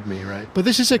behind me, right? But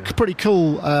this is a pretty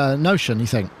cool notion, you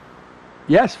think?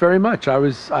 Yes, very much. I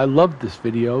loved this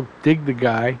video. Dig the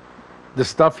guy. The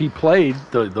stuff he played,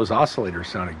 those oscillators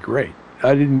sounded great.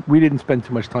 We didn't spend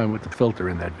too much time with the filter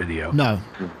in that video. No.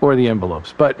 Or the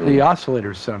envelopes. But the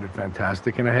oscillators sounded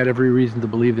fantastic, and I had every reason to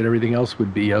believe that everything else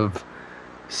would be of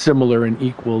similar and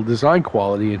equal design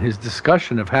quality. And his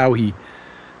discussion of how he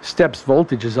steps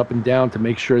voltages up and down to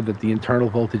make sure that the internal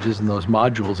voltages in those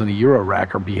modules in a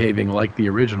Eurorack are behaving like the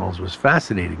originals was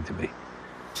fascinating to me.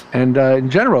 And in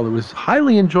general, it was a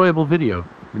highly enjoyable video.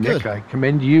 Nick, I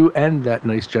commend you and that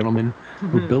nice gentleman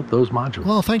who built those modules.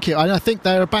 Well, thank you. And I think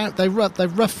they're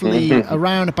roughly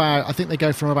around about, I think they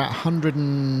go from about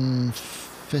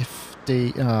 150,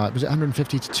 was it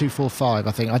 150 to 245,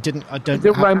 I think. I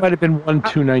might have been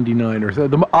 299 or so.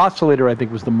 The oscillator, I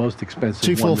think, was the most expensive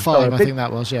 245, I think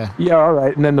that was, yeah. Yeah, all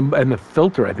right. And then the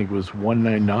filter, I think, was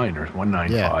 199 or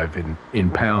 195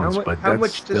 in pounds.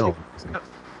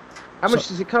 How much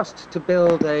does it cost to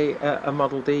build a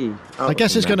Model D? I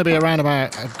guess it's going to be around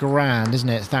about $1,000, isn't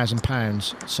it?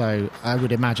 £1,000. So I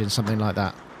would imagine something like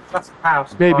that. Plus the power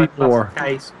supply, maybe more. Plus the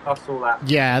case, plus all that.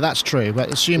 Yeah, that's true.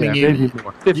 But assuming maybe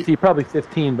more. 50, probably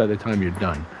 15 by the time you're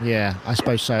done. Yeah, I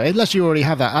suppose so. Unless you already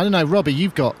have that. I don't know, Robbie. Have you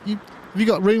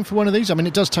got room for one of these? I mean,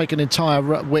 it does take an entire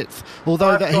width.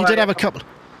 Although he did have a couple.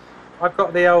 I've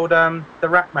got the old the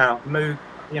rack mount, Moog,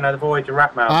 the Voyager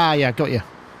rack mount. Ah, yeah, got you.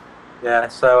 Yeah,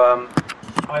 so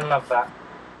I love that.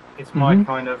 It's my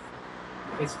kind of.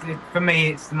 For me,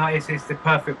 it's the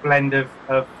perfect blend of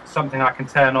something I can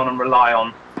turn on and rely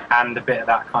on, and a bit of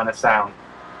that kind of sound.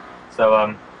 So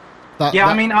I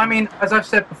mean, as I've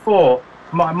said before,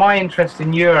 my interest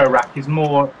in Eurorack is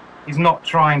not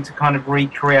trying to kind of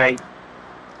recreate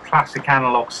classic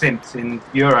analog synths in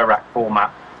Eurorack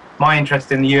format. My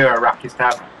interest in the Eurorack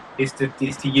is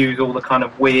to use all the kind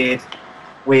of weird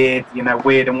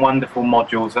and wonderful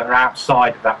modules that are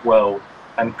outside of that world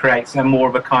and create more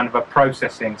of a kind of a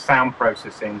sound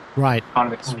processing, right,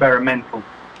 kind of experimental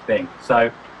thing.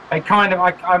 So I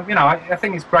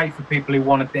think it's great for people who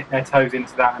want to dip their toes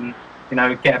into that and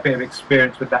get a bit of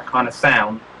experience with that kind of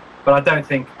sound. But I don't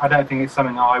think it's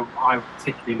something I'm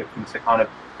particularly looking to kind of.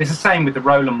 It's the same with the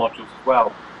Roland modules as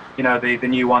well. The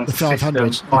new ones, the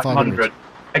 500.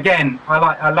 Again,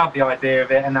 I love the idea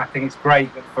of it, and I think it's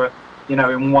great that for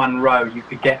in one row you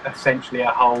could get essentially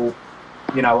a whole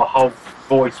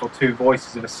voice or two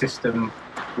voices of a system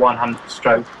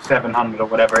 100/700 or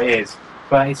whatever it is.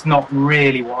 But it's not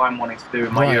really what I'm wanting to do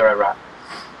in my Eurorack.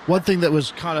 One thing that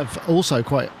was kind of also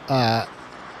quite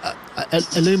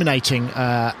illuminating,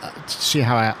 see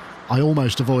how I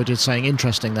almost avoided saying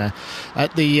interesting there,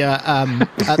 at the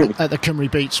at the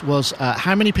Cymru Beats was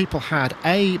how many people had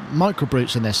A,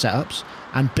 microbrutes in their setups,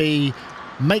 and B,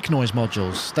 make noise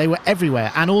modules. They were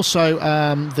everywhere. And also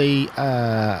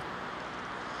the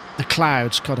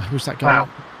Clouds. God, who's that guy? Wow.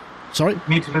 Sorry?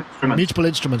 Mutable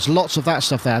Instruments. Lots of that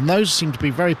stuff there. And those seem to be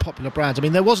very popular brands. I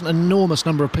mean, there wasn't an enormous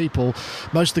number of people.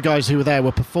 Most of the guys who were there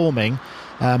were performing,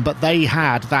 but they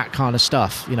had that kind of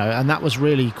stuff, and that was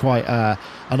really quite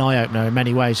an eye-opener in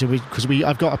many ways. Because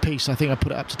I've got a piece, I think I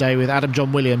put it up today, with Adam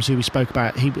John Williams, who we spoke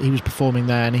about. He was performing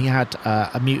there, and he had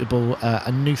a mutable,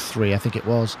 a Nuth 3, I think it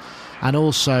was, and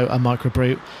also a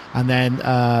microbrute. And then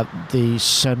the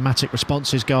Somatic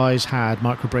Responses guys had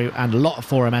microbrute and a lot of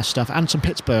 4MS stuff and some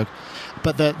Pittsburgh.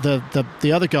 But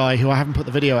the other guy who I haven't put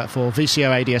the video out for,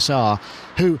 VCO ADSR,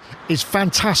 who is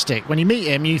fantastic. When you meet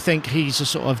him, you think he's a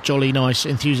sort of jolly, nice,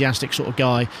 enthusiastic sort of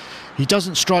guy. He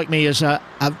doesn't strike me as an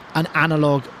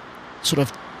analog sort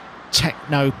of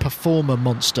techno performer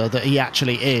monster that he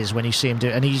actually is when you see him do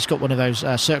it. And he's got one of those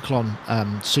Circlon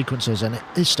sequencers, and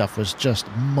his stuff was just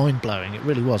mind-blowing. It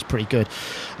really was pretty good.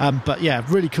 But yeah,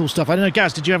 really cool stuff. I don't know,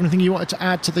 Gaz, did you have anything you wanted to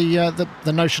add to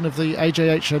the notion of the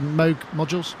AJH and Moog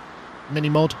modules?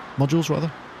 Mini-mod modules,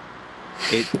 rather?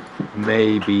 It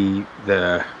may be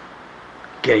the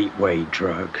gateway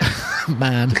drug.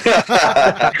 Man.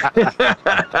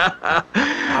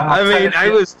 I mean, I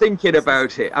was thinking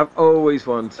about it. I've always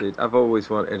wanted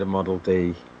a Model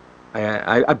D.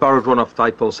 I borrowed one off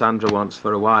Paul Sandra once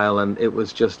for a while, and it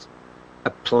was just a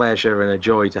pleasure and a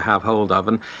joy to have hold of.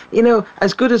 And you know,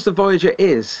 as good as the Voyager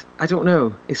is, I don't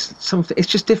know, it's something. It's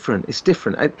just different. It's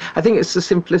different. I think it's the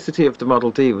simplicity of the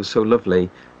Model D was so lovely,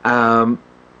 and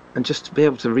just to be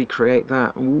able to recreate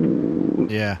that. Ooh,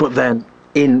 yeah. But then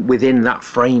within that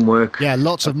framework. Yeah,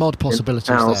 lots of mod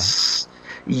possibilities there.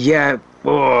 Yeah.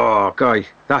 Oh, God,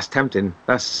 that's tempting.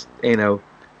 That's, you know,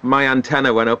 my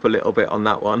antenna went up a little bit on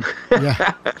that one.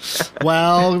 Yeah.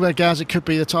 Well, Gaz, it could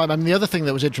be the time. I mean, the other thing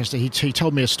that was interesting, he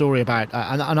told me a story about,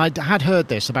 and I had heard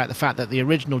this, about the fact that the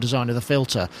original design of the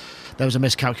filter, there was a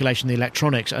miscalculation in the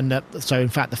electronics, and so in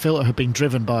fact the filter had been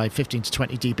driven by 15 to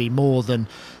 20 dB more than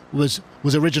was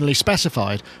originally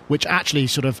specified, which actually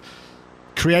sort of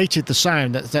created the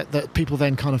sound that people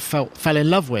then kind of fell in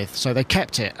love with, so they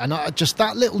kept it. And just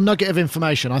that little nugget of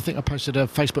information, I think I posted a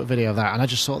Facebook video of that, and I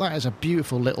just thought that is a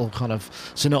beautiful little kind of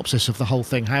synopsis of the whole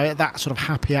thing, how that sort of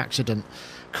happy accident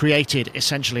created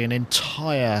essentially an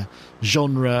entire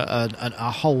genre and a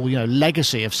whole, you know,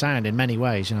 legacy of sound in many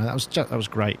ways. You know, that was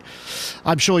great.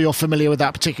 I'm sure you're familiar with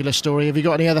that particular story. Have you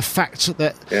got any other facts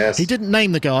that Yes. He didn't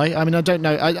name the guy? I mean, I don't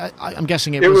know. I'm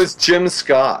guessing it was Jim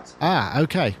Scott.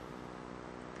 Okay.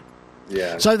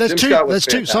 Yeah. So there's Jim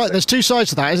two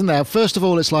sides to that, isn't there? First of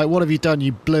all, it's like, what have you done?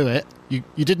 You blew it. You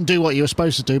didn't do what you were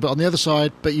supposed to do. But on the other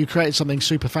side, you created something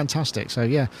super fantastic. So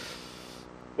yeah.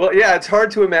 Well, yeah, it's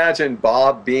hard to imagine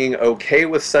Bob being okay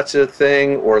with such a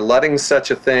thing or letting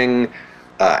such a thing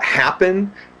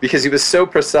happen, because he was so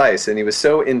precise and he was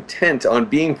so intent on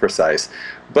being precise.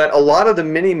 But a lot of the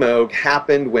Minimoog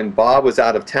happened when Bob was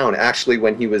out of town, actually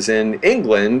when he was in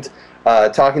England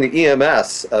talking to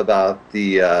EMS about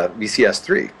the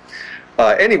VCS3.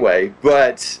 Anyway,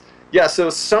 but yeah,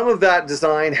 so some of that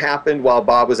design happened while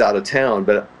Bob was out of town,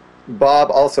 but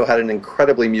Bob also had an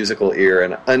incredibly musical ear,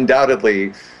 and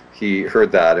undoubtedly he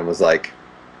heard that and was like,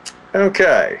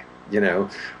 okay, you know.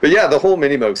 But yeah, the whole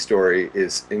Minimoog story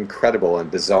is incredible and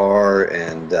bizarre,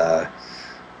 and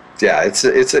yeah,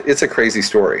 it's a crazy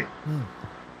story.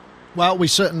 Well, we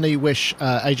certainly wish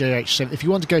AJH Synth. If you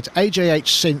want to go to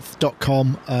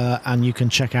ajhsynth.com and you can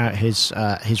check out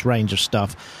his range of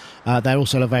stuff. They're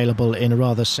also available in a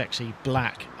rather sexy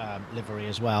black livery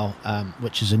as well,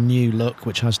 which is a new look,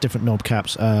 which has different knob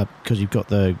caps. Because you've got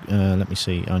the let me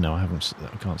see. Oh no, I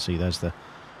can't see. There's the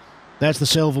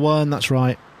silver one. That's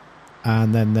right.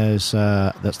 And then that's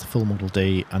the full Model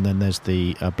D, and then there's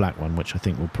the black one, which I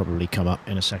think will probably come up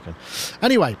in a second.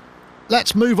 Anyway,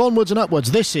 let's move onwards and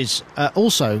upwards. This is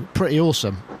also pretty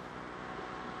awesome.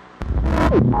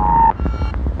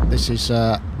 This is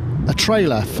a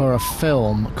trailer for a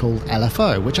film called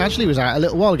LFO, which actually was out a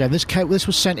little while ago. This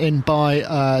was sent in by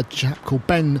a chap called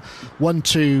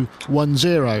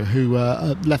Ben1210, who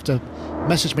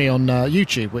messaged me on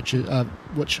YouTube, which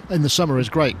in the summer is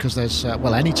great because there's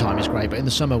any time is great, but in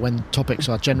the summer when topics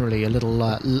are generally a little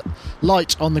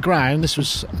light on the ground. This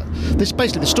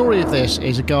basically, the story of this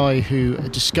is a guy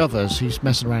who's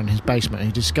messing around in his basement, and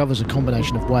he discovers a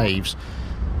combination of waves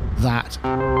that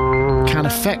can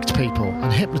affect people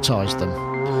and hypnotise them,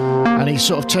 and he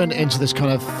sort of turned it into this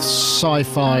kind of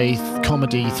sci-fi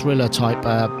comedy thriller type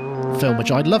film,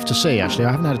 which I'd love to see. Actually,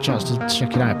 I haven't had a chance to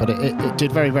check it out, but it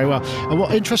did very, very well. And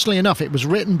interestingly enough, it was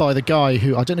written by the guy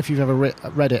who, I don't know if you've ever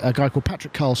read it, a guy called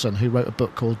Patrick Carlson, who wrote a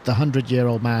book called The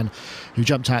 100-Year-Old Man Who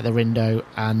Jumped Out the Window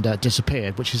and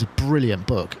Disappeared, which is a brilliant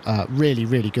book, really,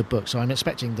 really good book. So I'm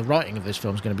expecting the writing of this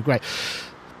film is going to be great.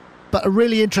 But a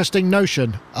really interesting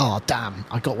notion. Oh, damn,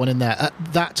 I got one in there.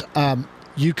 That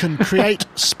you can create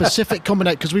specific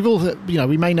combinations, because we've all,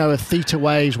 we may know of theta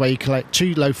waves where you collect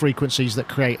two low frequencies that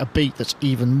create a beat that's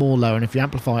even more low, and if you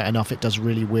amplify it enough, it does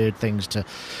really weird things to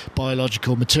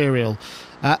biological material.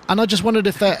 And I just wondered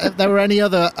if there were any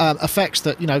other effects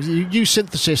that, you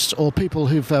synthesists or people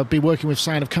who've been working with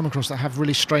sound have come across that have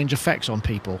really strange effects on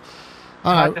people.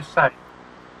 I just say,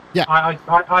 yeah,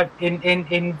 I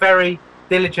in very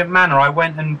diligent manner, I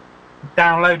went and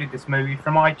downloaded this movie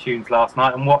from iTunes last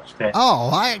night and watched it.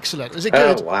 Oh, excellent! Is it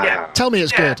good? Oh, wow. Yeah. Tell me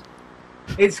it's good.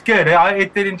 It's good. I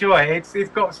did enjoy it. It's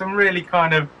got some really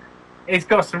it's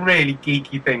got some really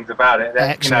geeky things about it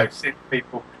that synth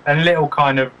people and little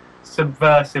kind of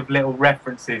subversive little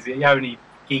references that only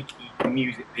geeky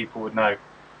music people would know.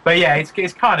 But yeah,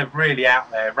 it's kind of really out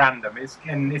there, random. It's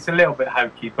a little bit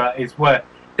hokey, but it's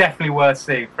definitely worth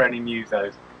seeing for any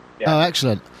musos. Yeah. Oh,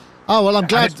 excellent. Oh, well, I'm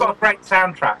glad. And it's got a great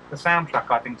soundtrack. The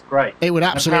soundtrack, I think, is great. It would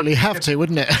absolutely have to,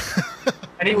 wouldn't it?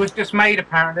 And it was just made,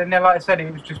 apparently, and then, like I said,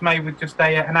 it was just made with just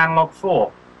an analog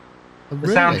 4. The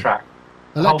soundtrack.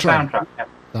 The whole soundtrack. Yeah.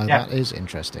 No, yeah. That is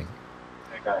interesting.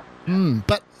 There you go.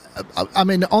 But, I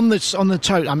mean, on the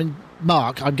tone, I mean,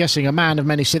 Mark, I'm guessing a man of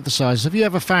many synthesizers. Have you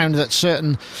ever found that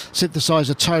certain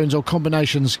synthesizer tones or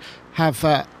combinations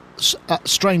have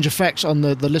strange effects on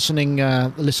the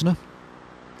listener?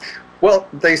 Well,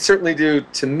 they certainly do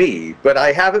to me, but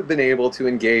I haven't been able to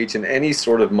engage in any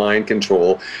sort of mind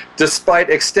control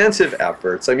despite extensive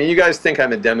efforts. I mean, you guys think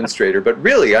I'm a demonstrator, but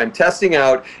really I'm testing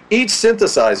out each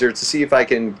synthesizer to see if I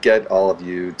can get all of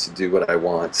you to do what I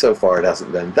want. So far it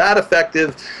hasn't been that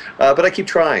effective, but I keep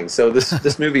trying. So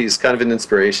this movie is kind of an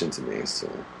inspiration to me. So.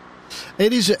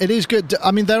 It is good.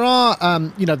 I mean, there are,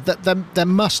 there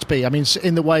must be. I mean,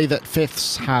 in the way that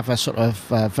fifths have a sort of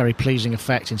very pleasing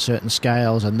effect in certain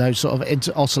scales, and those sort of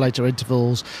oscillator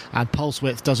intervals and pulse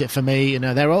width does it for me. You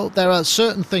know, there are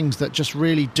certain things that just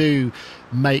really do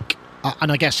make.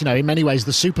 And I guess, in many ways,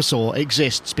 the Supersaw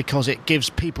exists because it gives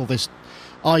people this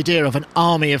idea of an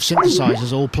army of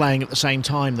synthesizers all playing at the same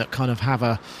time that kind of have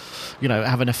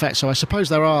an effect. So I suppose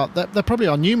there probably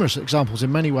are numerous examples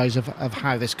in many ways of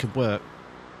how this could work.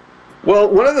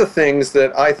 Well, one of the things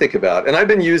that I think about, and I've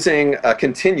been using a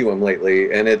Continuum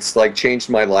lately, and it's like changed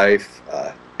my life,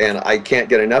 and I can't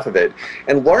get enough of it.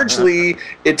 And largely,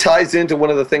 it ties into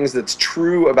one of the things that's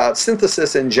true about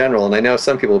synthesis in general. And I know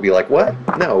some people will be like, what?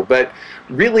 No, but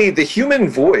really the human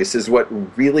voice is what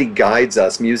really guides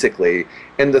us musically.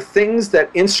 And the things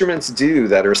that instruments do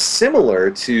that are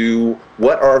similar to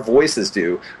what our voices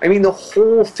do. I mean, the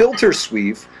whole filter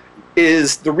sweep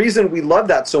is the reason we love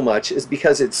that so much is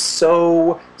because it's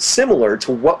so similar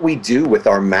to what we do with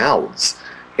our mouths.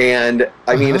 And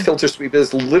I mean, a filter sweep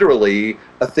is literally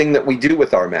a thing that we do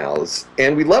with our mouths,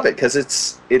 and we love it because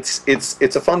it's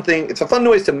a fun thing. It's a fun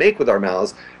noise to make with our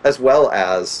mouths as well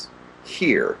as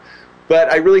hear.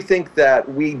 But I really think that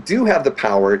we do have the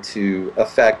power to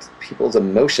affect people's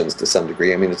emotions to some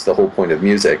degree. I mean, it's the whole point of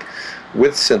music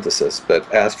with synthesis.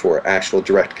 But as for actual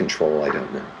direct control, I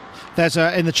don't know. There's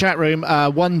in the chat room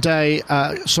one day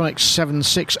Sonic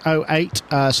 7608.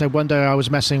 So one day I was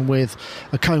messing with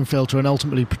a comb filter and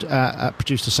ultimately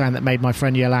produced a sound that made my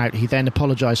friend yell out. He then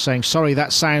apologised, saying, "Sorry,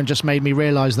 that sound just made me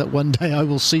realise that one day I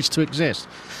will cease to exist."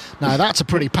 Now that's a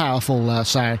pretty powerful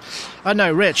sound. I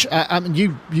know, Rich. I mean,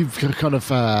 you've kind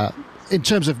of. In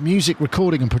terms of music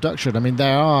recording and production, I mean,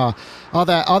 are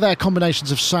there combinations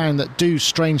of sound that do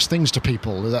strange things to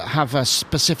people that have a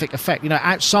specific effect?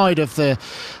 Outside of the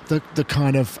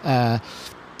kind of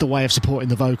the way of supporting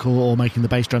the vocal or making the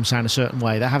bass drum sound a certain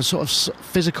way, that have a sort of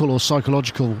physical or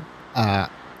psychological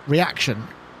reaction.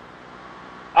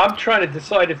 I'm trying to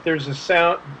decide if there's a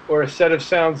sound or a set of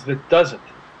sounds that doesn't.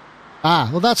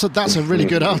 Well, that's a really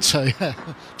good answer. Yeah,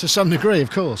 to some degree,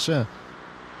 of course. Yeah.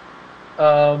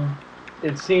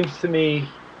 It seems to me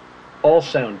all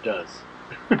sound does.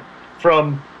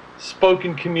 From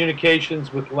spoken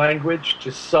communications with language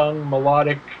to sung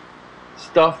melodic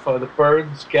stuff. The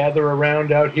birds gather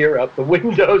around out here, out the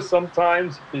window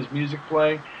sometimes, if there's music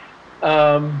playing.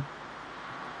 And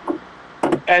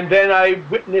then I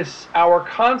witness our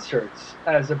concerts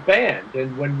as a band.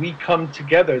 And when we come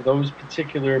together, those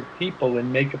particular people,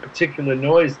 and make a particular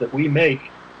noise that we make,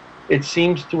 it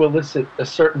seems to elicit a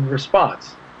certain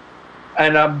response.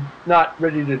 And I'm not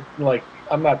ready to,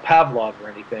 I'm not Pavlov or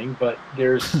anything, but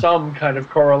there's some kind of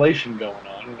correlation going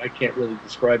on, and I can't really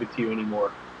describe it to you any more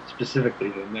specifically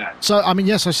than that. So, I mean,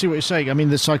 yes, I see what you're saying. I mean,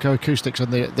 the psychoacoustics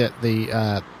and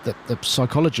the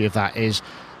psychology of that is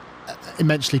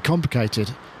immensely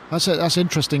complicated. That's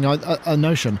interesting, a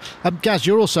notion. Gaz,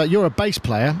 you're a bass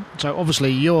player, so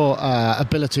obviously your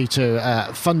ability to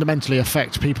fundamentally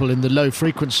affect people in the low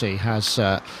frequency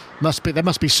there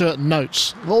must be certain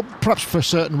notes, or perhaps for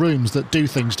certain rooms, that do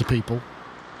things to people.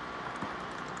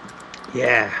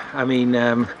 Yeah, I mean,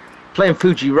 playing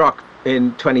Fuji Rock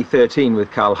in 2013 with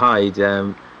Carl Hyde,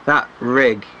 that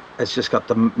rig has just got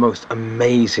the most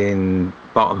amazing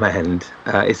bottom end.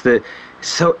 It's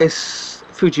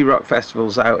Fuji Rock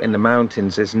festivals out in the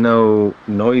mountains. There's no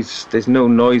noise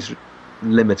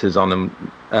limiters on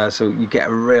them, so you get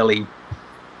a really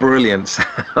brilliant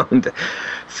sound.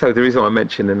 So the reason why I'm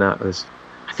mentioning that was,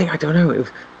 it was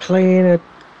playing a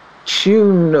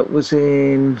tune that was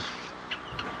in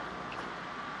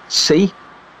C.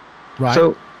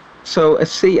 Right. So a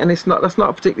C, and that's not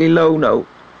a particularly low note,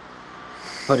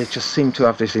 but it just seemed to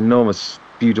have this enormous,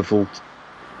 beautiful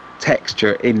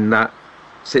texture in that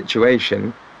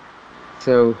situation.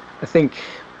 So I think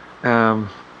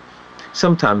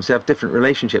sometimes they have different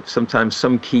relationships. Sometimes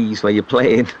some keys where you're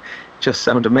playing just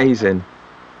sound amazing.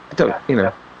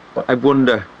 But I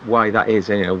wonder why that is.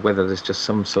 Whether there's just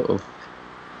some sort of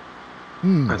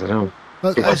I don't know.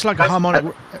 Well, it's like a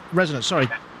harmonic resonance. Sorry,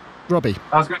 Robbie.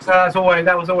 I was going to say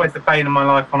that was always the bane of my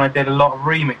life when I did a lot of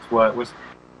remix work. Was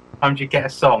sometimes you get a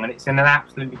song and it's in an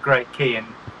absolutely great key and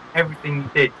everything you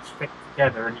did just fit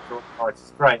together and you thought, oh,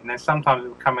 it's great. And then sometimes it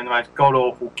would come in the most god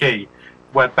awful key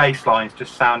where bass lines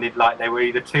just sounded like they were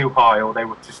either too high or they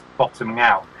were just bottoming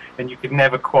out, and you could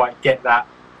never quite get that,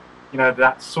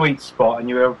 that sweet spot, and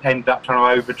you end up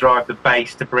trying to overdrive the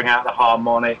bass to bring out the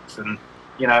harmonics, and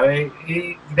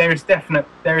there is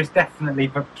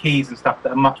definitely keys and stuff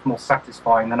that are much more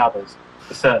satisfying than others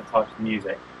for certain types of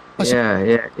music.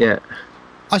 Yeah.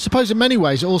 I suppose in many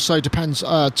ways it also depends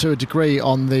to a degree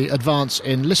on the advance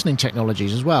in listening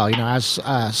technologies as well. As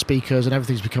speakers and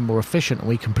everything's become more efficient and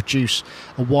we can produce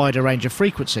a wider range of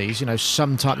frequencies,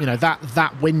 sometimes,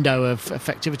 that window of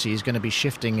effectivity is going to be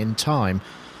shifting in time.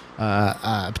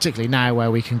 Particularly now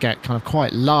where we can get kind of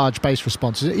quite large bass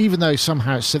responses, even though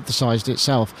somehow it's synthesized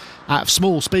itself out of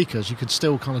small speakers, you can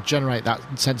still kind of generate that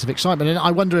sense of excitement. And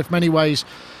I wonder if many ways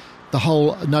the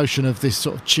whole notion of this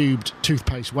sort of tubed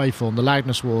toothpaste waveform, the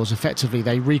loudness wars, effectively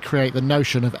they recreate the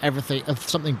notion of everything, of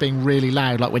something being really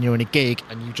loud, like when you're in a gig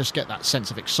and you just get that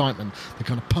sense of excitement, the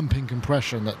kind of pumping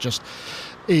compression that just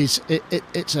is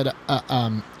it's an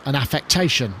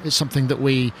affectation. It's something that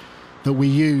we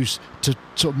use to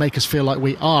sort of make us feel like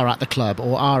we are at the club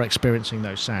or are experiencing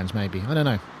those sounds, maybe. I don't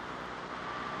know.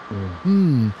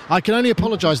 I can only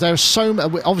apologise. There are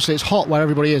obviously it's hot where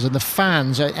everybody is, and the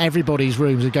fans at everybody's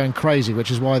rooms are going crazy, which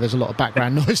is why there's a lot of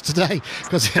background noise today,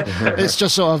 because it's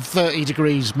just sort of 30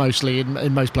 degrees mostly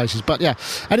in most places. But yeah,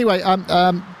 anyway,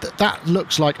 that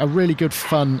looks like a really good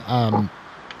fun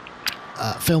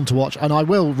film to watch, and I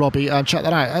will, Robbie, check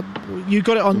that out. You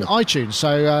got it on iTunes,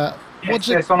 so yes,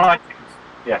 it's on iTunes.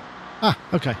 Yeah.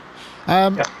 Okay.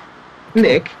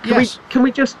 Nick, yes. can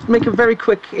we just make a very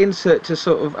quick insert to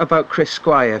sort of about Chris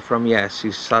Squire from Yes,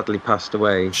 who's sadly passed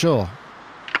away? Sure.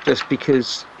 Just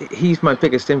because he's my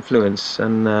biggest influence,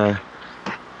 and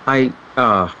it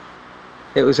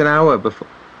was an hour before,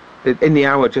 in the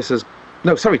hour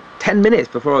 10 minutes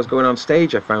before I was going on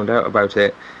stage, I found out about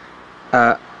it,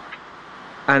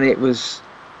 and it was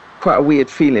quite a weird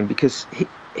feeling because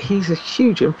he's a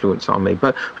huge influence on me.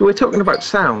 But we're talking about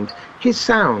sound. His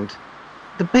sound,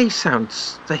 the bass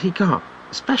sounds that he got,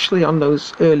 especially on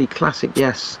those early classic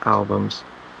Yes albums.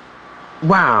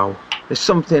 Wow, there's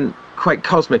something quite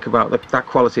cosmic about that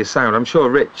quality of sound. I'm sure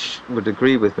Rich would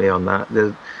agree with me on that.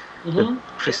 The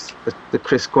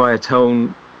Chris Squire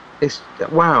tone is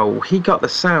wow. He got the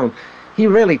sound. He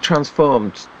really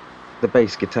transformed the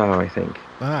bass guitar, I think.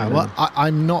 Well,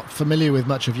 I'm not familiar with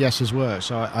much of Yes's work,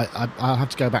 so I'll have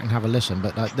to go back and have a listen.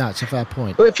 But no, it's a fair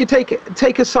point. Well, if you take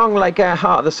a song like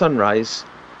Heart of the Sunrise,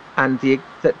 and the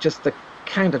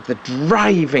kind of the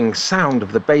driving sound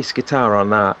of the bass guitar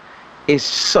on that is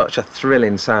such a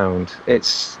thrilling sound.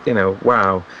 It's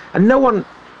wow. And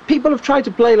people have tried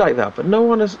to play like that, but no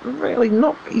one has really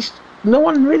no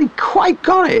one really quite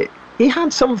got it. He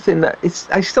had something that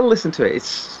I still listen to it. It's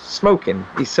smoking.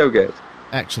 He's so good.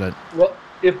 Excellent. Well,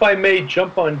 if I may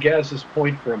jump on Gaz's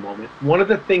point for a moment, one of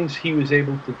the things he was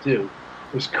able to do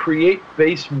was create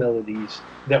bass melodies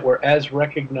that were as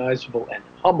recognizable and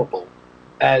hummable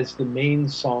as the main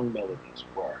song melodies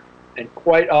were. And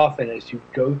quite often, as you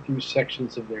go through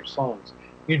sections of their songs,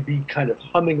 you'd be kind of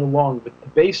humming along with the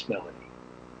bass melody.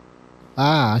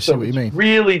 I see what you mean. So it's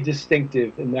really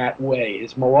distinctive in that way,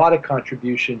 his melodic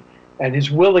contribution and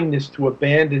his willingness to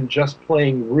abandon just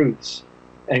playing roots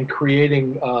and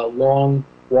creating long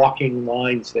walking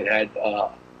lines that had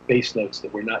bass notes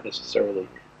that were not necessarily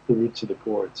the roots of the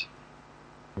chords.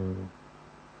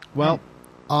 Well,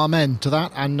 amen to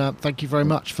that, and thank you very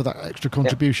much for that extra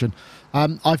contribution.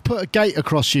 I've put a gate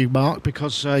across you, Mark,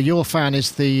 because your fan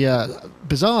is the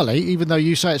bizarrely, even though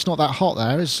you say it's not that hot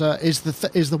there, is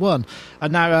the one.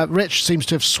 And now Rich seems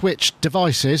to have switched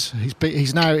devices.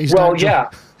 He's now.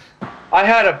 I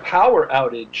had a power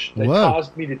outage that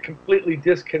caused me to completely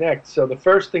disconnect. So the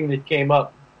first thing that came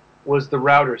up was the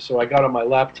router, so I got on my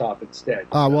laptop instead.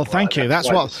 Oh, well, thank you.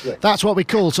 That's what we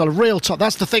call sort of real time.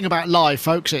 That's the thing about live,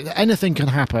 folks. Anything can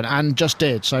happen, and just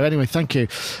did. So anyway, thank you.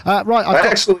 Right, I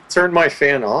actually turned my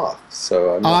fan off,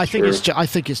 so I'm not sure. I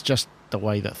think it's just the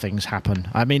way that things happen.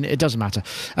 I mean, it doesn't matter.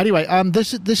 Anyway,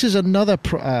 this is another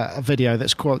video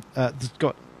that's got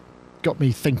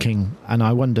me thinking, and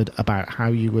I wondered about how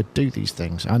you would do these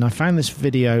things. And I found this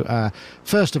video.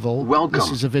 First of all,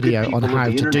 this is a video on how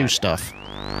to do stuff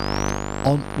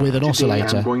with an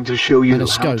oscillator. I'm going to show you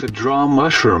how to draw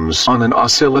mushrooms on an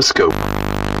oscilloscope.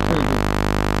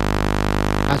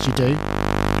 As you do.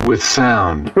 with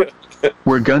sound.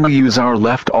 We're gonna use our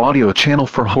left audio channel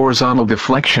for horizontal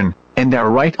deflection, and our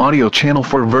right audio channel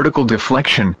for vertical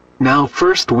deflection. Now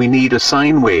first we need a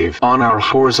sine wave on our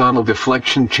horizontal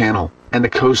deflection channel, and a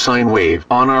cosine wave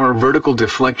on our vertical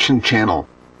deflection channel.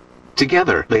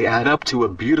 Together they add up to a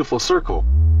beautiful circle.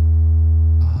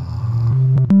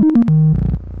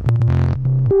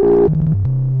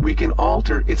 We can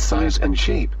alter its size and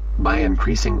shape by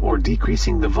increasing or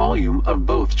decreasing the volume of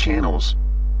both channels.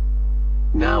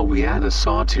 Now we add a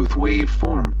sawtooth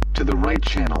waveform to the right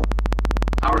channel.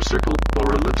 Our circle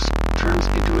or ellipse turns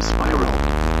into a spiral.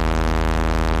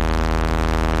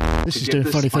 This is doing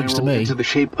funny things to me. Into the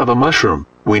shape of a mushroom,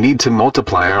 we need to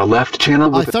multiply our left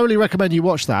channel. I thoroughly recommend you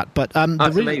watch that. But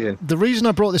That's amazing. The reason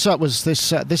I brought this up was this.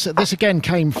 This again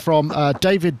came from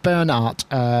David Bernhardt,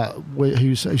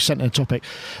 who sent in a topic.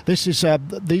 This is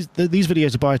these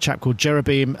videos are by a chap called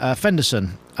Jerobeam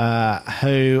Fenderson,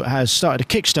 who has started a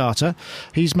Kickstarter.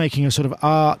 He's making a sort of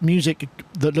art music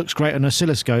that looks great on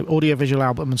oscilloscope, audio-visual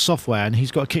album and software, and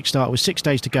he's got a Kickstarter with 6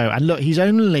 days to go. And look, he's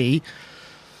only,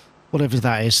 whatever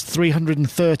that is,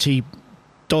 $330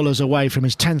 away from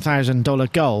his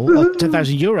 $10,000 goal,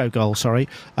 €10,000 goal, sorry,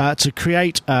 to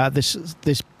create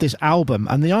this album.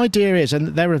 And the idea is, and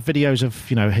there are videos of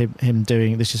him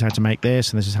doing, this is how to make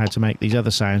this, and this is how to make these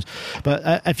other sounds.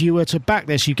 But if you were to back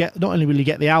this, you get not only will you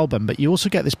get the album, but you also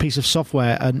get this piece of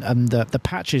software and the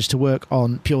patches to work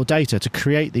on pure data to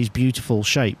create these beautiful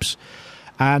shapes.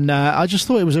 And I just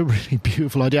thought it was a really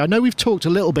beautiful idea. I know we've talked a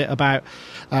little bit about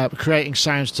creating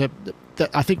sounds that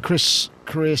I think Chris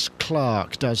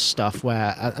Clark does stuff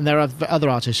where, and there are other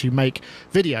artists who make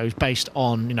videos based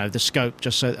on the scope,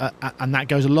 just so, and that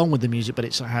goes along with the music, but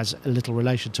it has a little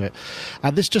relation to it.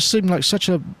 And this just seemed like such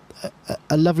a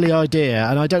lovely idea.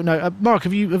 And I don't know, Mark,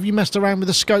 have you messed around with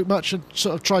the scope much and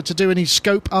sort of tried to do any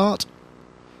scope art?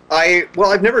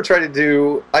 I've never tried to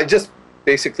do. I just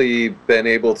basically been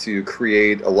able to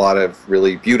create a lot of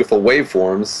really beautiful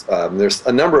waveforms. There's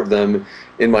a number of them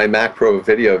in my Mac Pro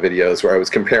video videos where I was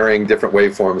comparing different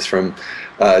waveforms from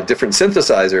different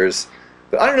synthesizers.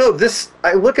 But I don't know,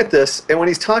 I look at this, and when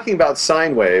he's talking about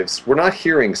sine waves, we're not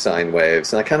hearing sine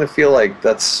waves, and I kind of feel like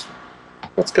that's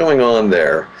what's going on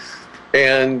there.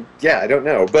 And yeah, I don't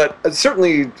know, but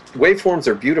certainly waveforms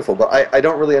are beautiful, but I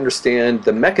don't really understand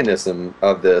the mechanism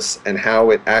of this and how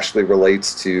it actually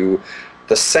relates to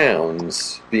the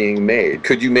sounds being made.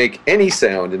 Could you make any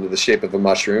sound into the shape of a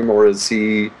mushroom, or is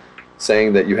he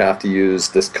saying that you have to use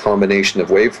this combination of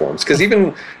waveforms? Because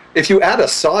even if you add a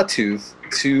sawtooth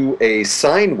to a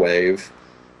sine wave,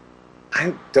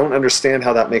 I don't understand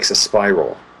how that makes a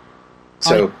spiral.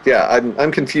 So yeah,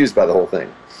 I'm confused by the whole thing.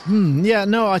 Yeah,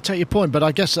 no, I take your point, but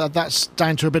I guess that's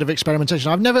down to a bit of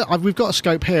experimentation. We've got a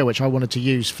scope here which I wanted to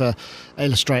use for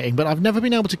illustrating, but I've never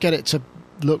been able to get it to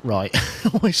look right.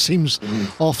 It always seems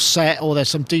offset, or there's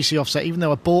some DC offset, even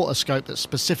though I bought a scope that's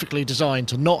specifically designed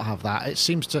to not have that. It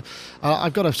seems to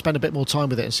I've got to spend a bit more time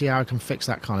with it and see how I can fix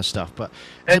that kind of stuff. But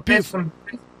there's some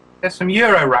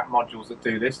Eurorack modules that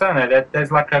do this, don't there?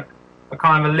 There's like a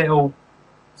kind of a little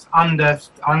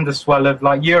underswell of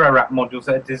like Eurorack modules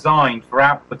that are designed for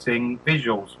outputting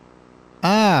visuals.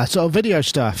 Sort of video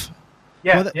stuff.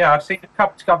 Yeah, I've seen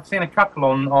a couple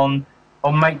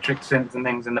on Matrix synths and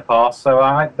things in the past, so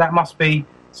that must be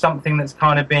something that's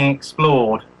kind of being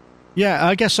explored. Yeah,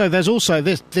 I guess so. There's also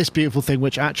this beautiful thing,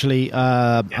 which actually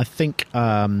I think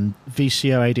VCO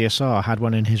ADSR had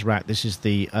one in his rack. This is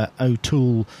the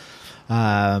O'Toole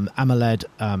AMOLED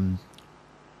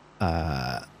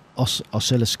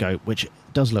oscilloscope, which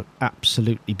does look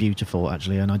absolutely beautiful,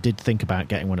 actually. And I did think about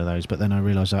getting one of those, but then I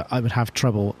realised I would have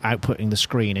trouble outputting the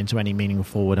screen into any meaningful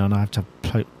forward, and I have to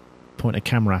point a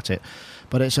camera at it.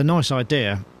 But it's a nice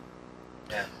idea.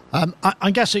 Yeah.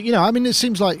 I guess it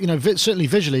seems like certainly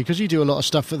visually, because you do a lot of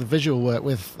stuff for the visual work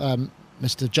with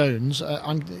Mr. Jones.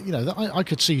 I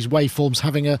could see his waveforms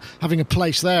having a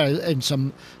place there in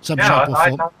some shape or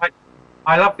form.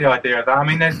 I love the idea of that. I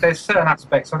mean, there's certain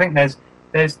aspects. I think there's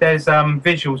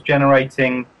visuals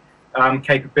generating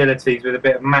capabilities with a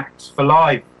bit of Max for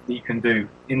Live that you can do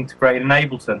integrated in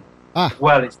Ableton.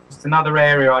 Well, it's just another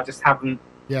area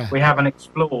we haven't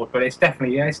explored, but it's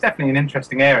definitely an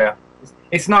interesting area.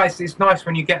 It's nice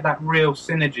when you get that real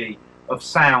synergy of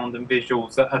sound and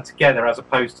visuals that are together, as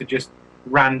opposed to just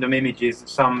random images that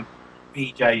some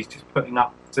VJ's just putting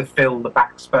up to fill the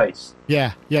back space.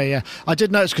 Yeah. I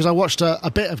did notice, because I watched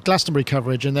a bit of Glastonbury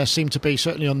coverage, and there seemed to be,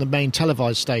 certainly on the main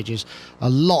televised stages, a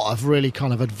lot of really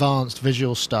kind of advanced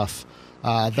visual stuff.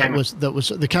 That was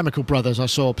the Chemical Brothers I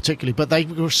saw particularly, but they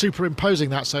were superimposing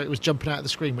that, so it was jumping out of the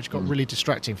screen, which got really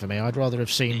distracting for me. I'd rather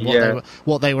have seen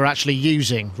what they were actually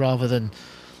using rather than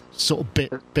sort of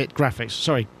bit graphics.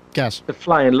 Sorry, Gaz. The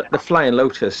Flying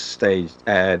Lotus stage.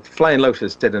 Flying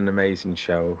Lotus did an amazing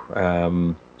show,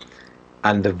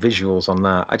 and the visuals on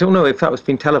that. I don't know if that was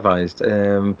being televised,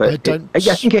 but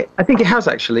I think it has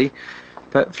actually.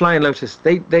 But Flying Lotus,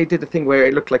 they did a thing where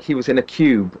it looked like he was in a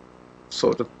cube,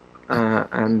 sort of,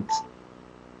 and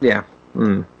yeah.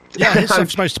 Yeah, his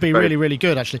stuff's supposed to be really, really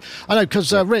good, actually. I know,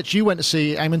 because Rich, you went to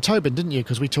see Eamon Tobin, didn't you?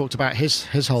 Because we talked about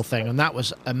his whole thing, and that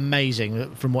was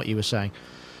amazing from what you were saying.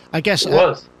 I guess. It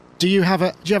was. Do you have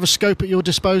a scope at your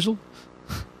disposal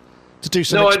to do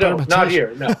some? No, I don't. Not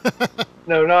here. No,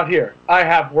 no, not here. I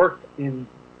have worked in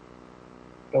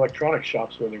electronic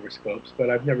shops where there were scopes, but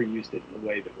I've never used it in the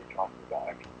way that we're talking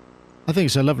about. I think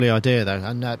it's a lovely idea, though,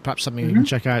 and perhaps something you can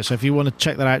check out. So if you want to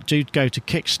check that out, do go to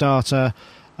Kickstarter.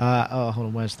 Hold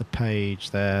on, where's the page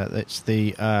there? It's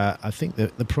the I think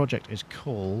the project is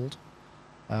called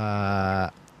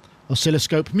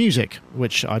Oscilloscope Music,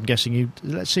 which I'm guessing you.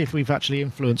 Let's see if we've actually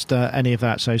influenced any of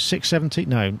that. So 670.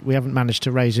 No, we haven't managed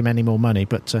to raise him any more money,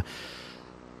 but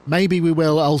maybe we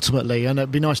will ultimately, and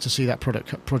it'd be nice to see that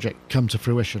project come to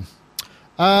fruition.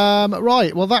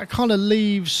 Right, well, that kind of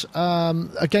leaves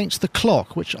Against the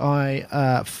Clock, which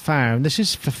I found. This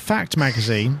is for Fact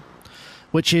Magazine,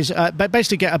 which is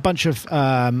basically get a bunch of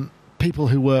people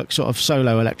who work sort of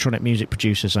solo electronic music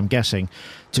producers, I'm guessing,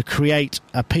 to create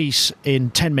a piece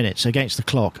in 10 minutes against the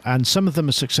clock. And some of them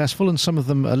are successful and some of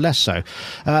them are less so.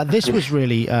 This was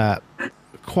really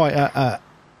quite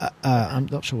I'm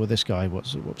not sure what this guy,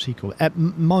 what's he called?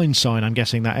 Mind Sign, I'm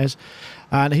guessing that is.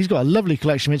 And he's got a lovely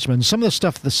collection of instruments. Some of the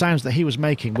stuff, the sounds that he was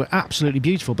making were absolutely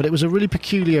beautiful, but it was a really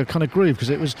peculiar kind of groove because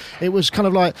it was kind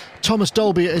of like Thomas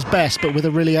Dolby at his best, but with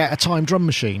a really out-of-time drum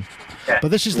machine. Yeah.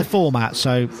 But this is the format,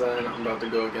 so... I'm about to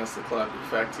go against the clock with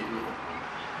Fact TV.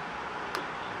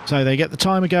 So they get the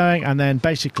timer going, and then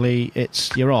basically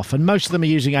you're off. And most of them are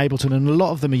using Ableton, and a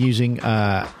lot of them are using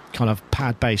kind of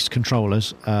pad-based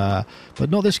controllers, but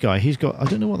not this guy. He's got, I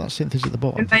don't know what that synth is at the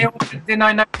bottom. Didn't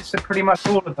I notice that pretty much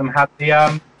all of them had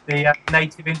the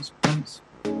Native Instruments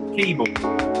keyboard?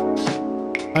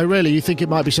 Oh, really? You think it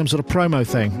might be some sort of promo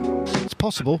thing? It's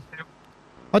possible.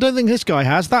 I don't think this guy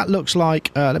has. That looks like,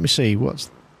 let me see,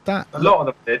 what's that? A lot of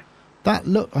them did. That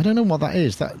look, I don't know what that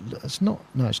is. It's not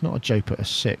a Jopet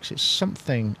S6. It's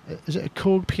something. Is it a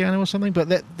Korg piano or something? But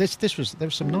there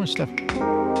was some nice stuff.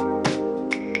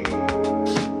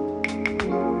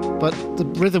 But the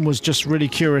rhythm was just really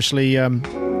curiously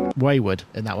wayward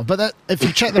in that one. But if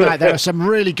you check them out, there are some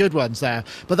really good ones there.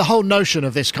 But the whole notion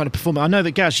of this kind of performance, I know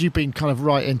that, Gaz, you've been kind of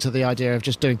right into the idea of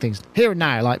just doing things here and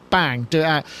now, like bang, do it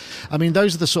out. I mean,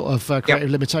 those are the sort of creative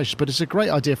limitations, but it's a great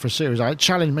idea for a series.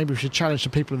 Maybe we should challenge the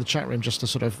people in the chat room just to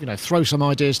sort of, throw some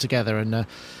ideas together and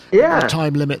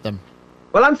time limit them.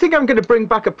 Well, I think I'm going to bring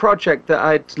back a project that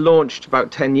I'd launched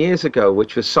about 10 years ago,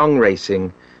 which was song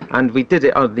racing. And we did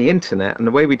it on the internet. And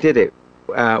the way we did it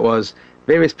was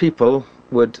various people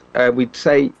we'd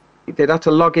say they'd have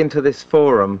to log into this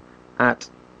forum at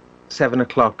 7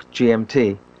 o'clock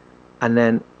GMT. And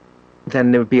then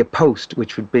there would be a post,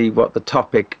 which would be what the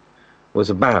topic was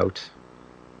about.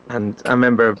 And I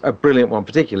remember a brilliant one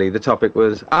particularly. The topic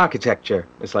was architecture.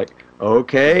 It's like,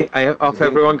 okay, off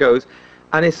everyone goes.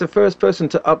 And it's the first person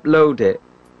to upload it,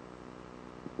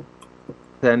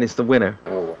 then it's the winner.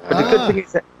 Oh, wow. But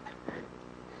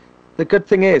the good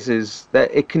thing is that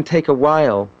it can take a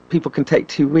while. People can take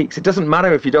 2 weeks. It doesn't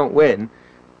matter if you don't win,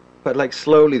 but like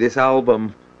slowly this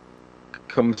album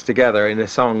comes together in a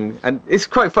song, and it's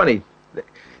quite funny.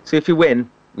 So if you win,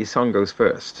 your song goes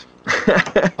first.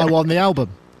 I won the album.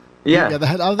 Yeah.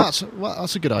 That's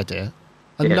a good idea.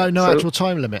 And no actual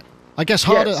time limit. I guess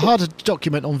harder to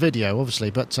document on video,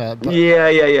 obviously, but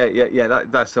yeah.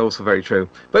 That's also very true.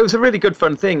 But it was a really good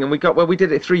fun thing, and we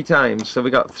did it 3 times, so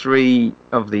we got 3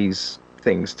 of these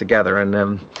things together,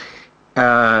 and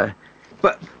but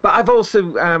I've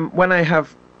also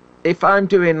if I'm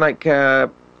doing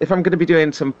if I'm going to be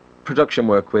doing some production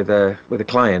work with a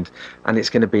client, and it's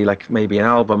going to be like maybe an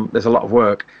album, there's a lot of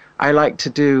work. I like to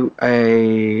do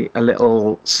a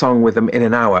little song with them in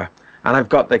an hour. And I've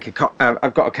got a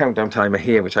countdown timer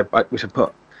here, which I put,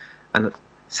 and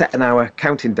set an hour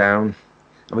counting down,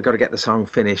 and we've got to get the song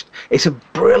finished. It's a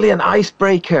brilliant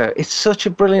icebreaker. It's such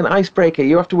a brilliant icebreaker.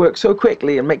 You have to work so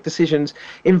quickly and make decisions.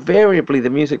 Invariably,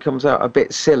 the music comes out a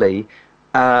bit silly,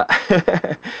 but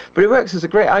it works as a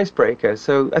great icebreaker.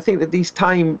 So I think that these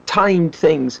timed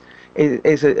things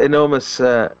is an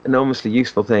enormously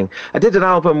useful thing. I did an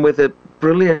album with a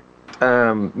brilliant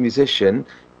musician.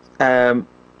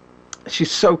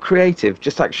 She's so creative,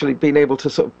 just actually being able to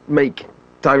sort of make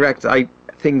direct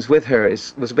things with her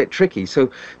was a bit tricky. So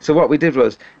what we did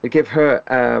was we give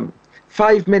her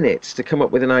 5 minutes to come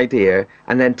up with an idea,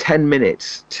 and then 10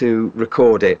 minutes to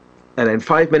record it, and then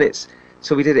 5 minutes.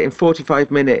 So we did it in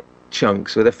 45-minute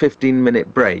chunks with a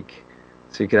 15-minute break,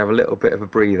 so you could have a little bit of a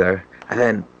breather,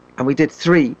 and we did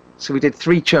 3. So we did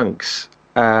 3 chunks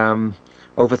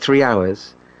over 3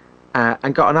 hours,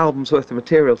 and got an album's worth of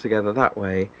material together that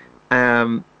way.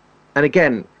 And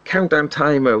again, countdown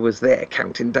timer was there,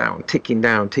 counting down, ticking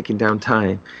down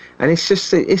time. And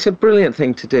it's a brilliant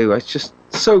thing to do. It's just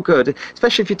so good,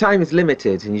 especially if your time is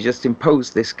limited and you just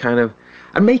impose this kind of,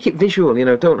 and make it visual,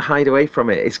 don't hide away from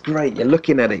it. It's great. You're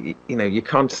looking at it, you're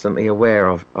constantly aware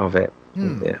of it.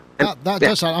 Yeah. That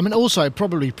does sound, I mean, also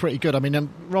probably pretty good. I mean,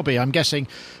 Robbie, I'm guessing,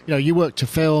 you work to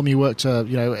film, you work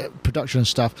to, production and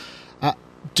stuff.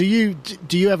 Do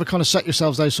you ever kind of set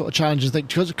yourselves those sort of challenges?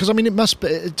 Because I mean,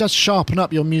 it does sharpen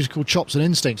up your musical chops and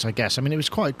instincts, I guess. I mean, it was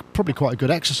probably quite a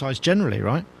good exercise generally,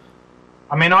 right?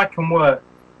 I mean, I can work.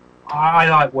 I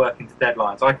like working to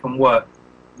deadlines. I can work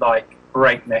like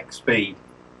breakneck speed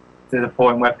to the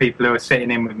point where people who are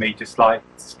sitting in with me just can't.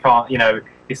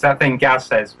 It's that thing Gaz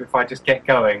says. If I just get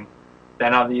going,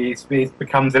 then it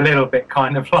becomes a little bit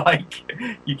kind of like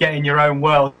you get in your own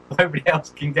world. Nobody else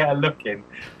can get a look in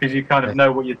because you kind of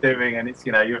know what you're doing, and it's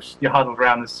you're huddled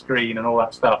around the screen and all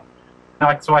that stuff.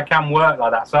 So I can work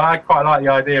like that. So I quite like the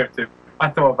idea of I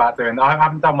thought about doing that. I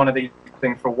haven't done one of these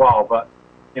things for a while, but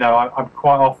I'm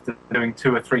quite often doing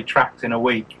 2 or 3 tracks in a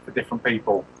week for different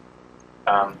people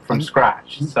from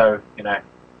scratch. So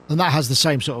And that has the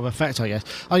same sort of effect, I guess.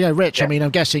 Oh, yeah, Rich, yeah. I mean, I'm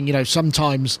guessing,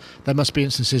 sometimes there must be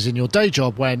instances in your day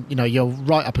job when, you're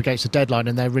right up against a deadline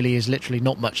and there really is literally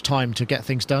not much time to get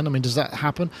things done. I mean, does that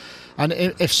happen? And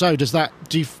if so, does it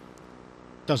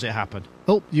happen?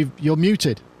 Oh, you're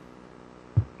muted.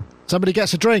 Somebody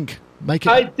gets a drink. Make it.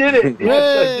 I did it.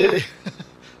 Yes, I did it.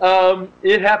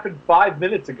 It happened 5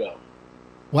 minutes ago.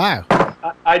 Wow.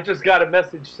 I just got a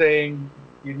message saying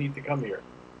you need to come here.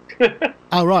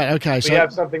 Oh, right, okay. We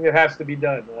have something that has to be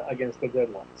done against the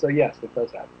deadline. So, yes, it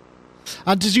does happen.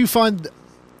 And did you find,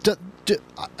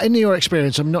 in your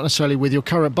experience, I'm not necessarily with your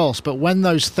current boss, but when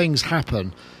those things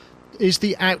happen, is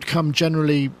the outcome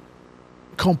generally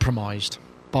compromised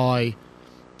by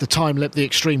the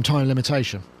extreme time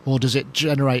limitation? Or does it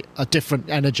generate a different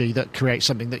energy that creates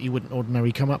something that you wouldn't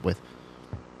ordinarily come up with?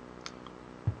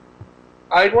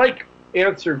 I like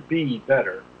answer B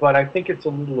better, but I think it's a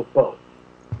little of both.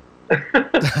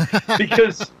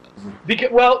 because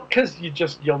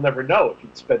you'll never know if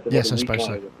you'd spent another week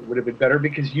on it. It would have been better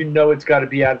because it's got to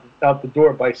be out the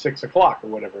door by 6 o'clock or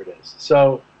whatever it is.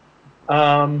 So,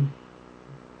 my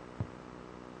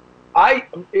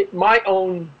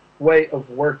own way of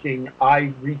working,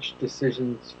 I reach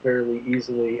decisions fairly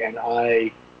easily, and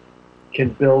I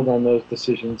can build on those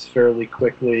decisions fairly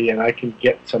quickly, and I can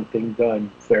get something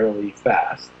done fairly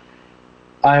fast.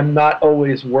 I'm not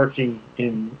always working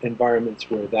in environments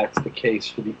where that's the case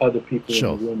for the other people in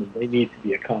the room, and they need to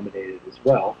be accommodated as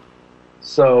well.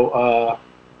 So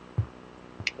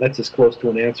that's as close to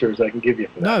an answer as I can give you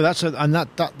for that. No, that's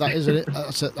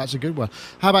a good one.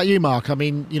 How about you, Mark? I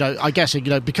mean, I guess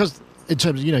because in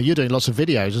terms of you're doing lots of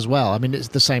videos as well. I mean, it's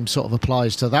the same sort of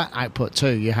applies to that output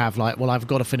too. You have I've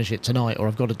got to finish it tonight, or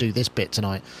I've got to do this bit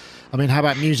tonight. I mean, how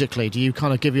about musically? Do you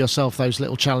kind of give yourself those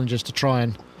little challenges to try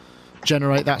and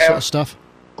generate that sort of stuff?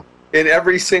 In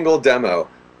every single demo.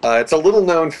 It's a little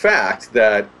known fact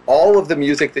that all of the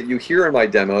music that you hear in my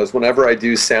demos, whenever I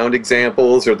do sound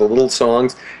examples or the little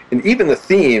songs, and even the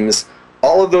themes,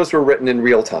 all of those were written in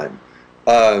real time.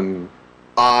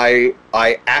 I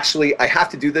have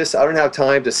to do this. I don't have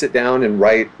time to sit down and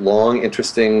write long,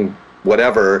 interesting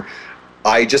whatever.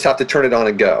 I just have to turn it on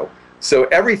and go. So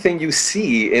everything you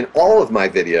see in all of my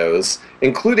videos,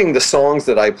 including the songs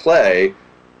that I play,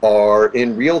 are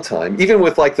in real time. Even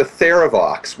with the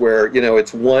Theravox, where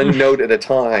it's one note at a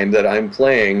time that I'm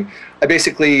playing, I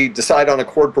basically decide on a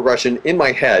chord progression in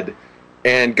my head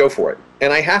and go for it.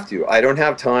 And I have to. I don't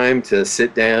have time to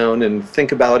sit down and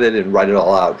think about it and write it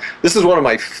all out. This is one of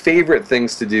my favorite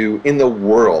things to do in the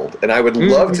world, and I would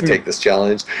love to take this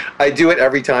challenge. I do it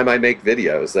every time I make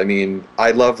videos. I mean,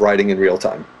 I love writing in real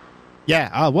time.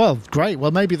 Yeah. Oh, well, great. Well,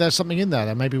 maybe there's something in there.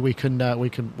 Then maybe we can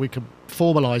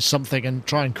formalize something and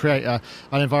try and create an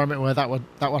environment where that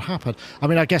would happen. I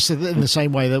mean, I guess in the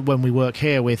same way that when we work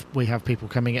here we have people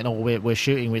coming in, or we're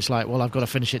shooting, it's like, well, I've got to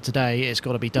finish it today. It's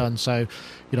got to be done. So,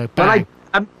 bang.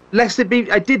 Well,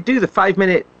 I did do the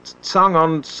 5-minute song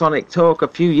on Sonic Talk a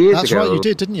few years ago. That's right, you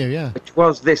did, didn't you? Yeah. Which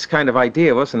was this kind of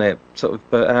idea, wasn't it? Sort of.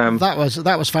 But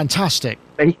that was fantastic.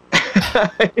 Well,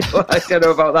 I don't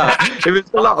know about that. It was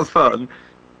a lot of fun.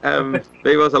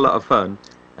 It was a lot of fun.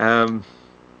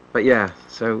 But yeah,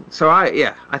 so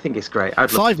I think it's great.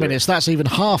 I'd love 5 to do minutes. That's even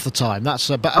half the time. That's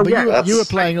but yeah, you were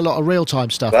playing a lot of real time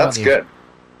stuff. That's weren't you? good.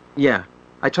 Yeah,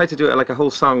 I tried to do it like a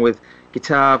whole song with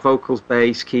guitar, vocals,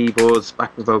 bass, keyboards,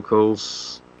 backing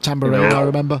vocals, Tambourine, I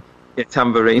remember. yeah,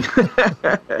 tambourine,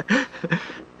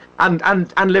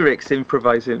 and lyrics,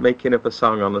 improvising, making up a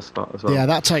song on the spot as well. Yeah,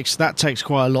 that takes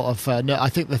quite a lot of. I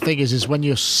think the thing is when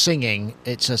you're singing,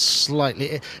 it's a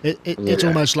slightly. It's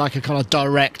almost like a kind of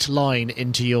direct line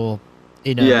into your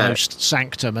innermost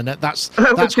sanctum, and that's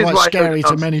quite scary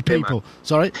to many people.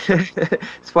 Sorry,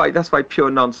 that's why pure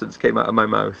nonsense came out of my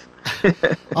mouth.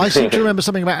 I seem to remember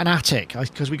something about an attic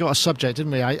because we got a subject,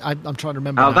 didn't we? I'm trying to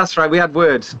remember. Oh, that's right. We had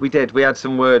words. We did. We had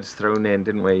some words thrown in,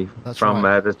 didn't we? That's from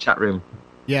right. The chat room.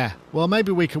 Yeah, well,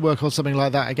 maybe we could work on something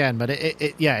like that again. But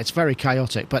it's very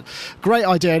chaotic. But great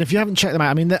idea. And if you haven't checked them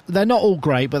out, I mean, they're not all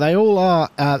great, but they all are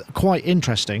quite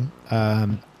interesting.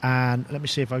 And let me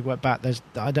see if I went back.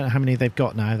 I don't know how many they've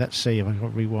got now. Let's see if I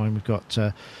got rewind. We've got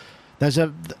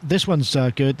this one's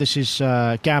good. This is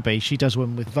Gabby. She does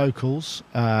one with vocals,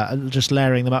 just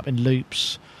layering them up in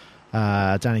loops.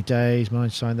 Danny Days,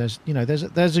 Mindsign.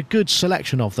 There's a good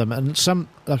selection of them, and some,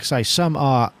 like I say, some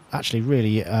are actually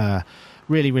really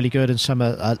good, and some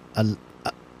are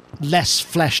less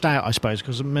fleshed out, I suppose,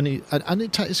 because many, and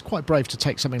it's quite brave to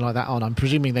take something like that on. I'm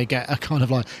presuming they get a kind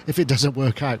of like, if it doesn't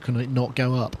work out, can it not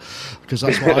go up? Because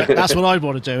that's what I'd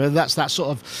want to do, and that's that sort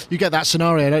of, you get that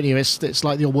scenario, don't you? It's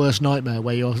like your worst nightmare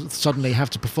where you suddenly have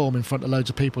to perform in front of loads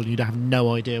of people and you have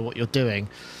no idea what you're doing.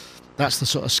 That's the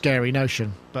sort of scary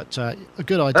notion, but a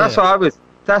good idea. That's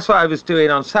what I was doing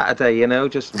on Saturday.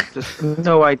 Just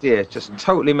no idea, just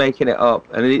totally making it up,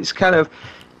 and it's kind of.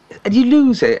 And you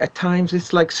lose it at times.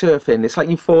 It's like surfing. It's like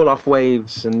you fall off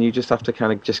waves, and you just have to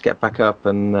kind of just get back up,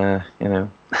 and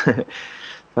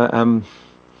But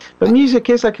music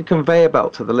is like a conveyor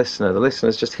belt to the listener. The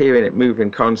listener's just hearing it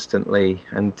moving constantly,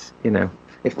 and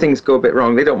if things go a bit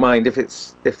wrong, they don't mind if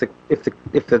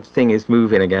the thing is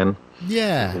moving again.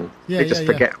 They just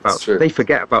forget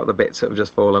about the bits that have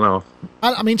just fallen off.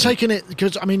 I mean, taking it,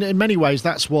 because I mean, in many ways,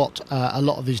 that's what a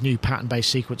lot of these new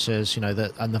pattern-based sequencers,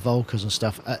 and the Volcas and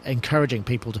stuff, encouraging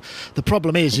people to. The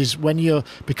problem is when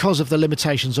because of the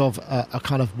limitations of a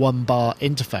kind of one-bar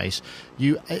interface,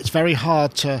 it's very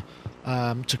hard to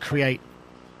create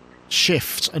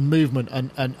shifts and movement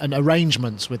and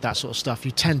arrangements with that sort of stuff.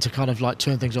 You tend to kind of like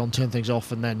turn things on, turn things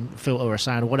off, and then filter a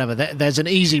sound or whatever. There's an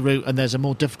easy route and there's a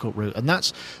more difficult route, and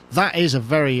that is a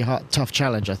very tough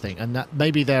challenge, I think. And that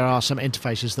maybe there are some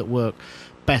interfaces that work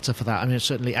better for that. I mean,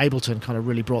 certainly Ableton kind of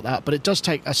really brought that up, but it does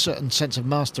take a certain sense of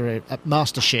mastery to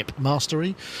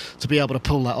be able to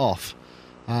pull that off.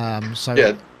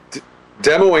 Demoing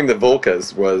the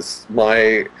Volcas was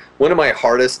one of my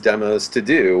hardest demos to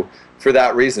do. For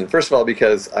that reason, first of all,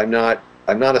 because I'm not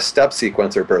a step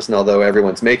sequencer person, although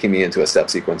everyone's making me into a step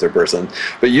sequencer person.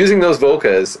 But using those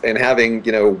Volcas and having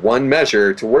one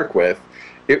measure to work with,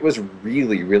 it was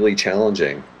really, really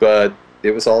challenging. But it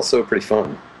was also pretty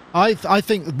fun. I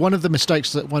think one of the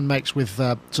mistakes that one makes with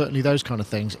certainly those kind of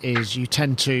things is you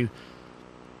tend to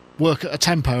work at a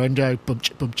tempo and go bump,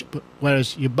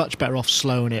 whereas you're much better off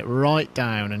slowing it right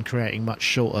down and creating much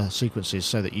shorter sequences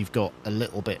so that you've got a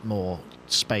little bit more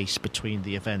space between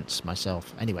the events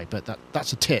myself. Anyway, but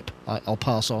that's a tip I'll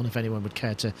pass on if anyone would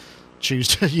care to choose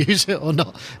to use it or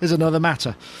not is another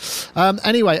matter.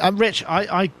 Anyway, Rich,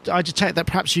 I detect that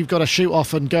perhaps you've got to shoot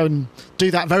off and go and do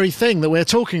that very thing that we're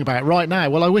talking about right now.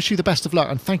 Well, I wish you the best of luck,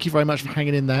 and thank you very much for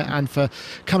hanging in there and for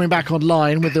coming back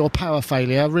online with your power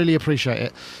failure. I really appreciate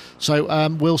it. So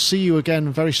we'll see you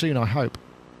again very soon, I hope.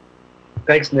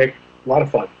 Thanks, Nick. A lot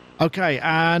of fun. Okay,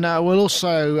 and we'll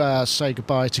also say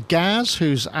goodbye to Gaz,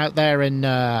 who's out there in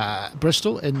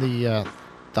Bristol in the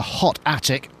hot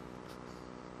attic.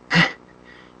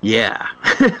 Yeah,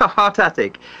 hot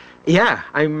attic. Yeah,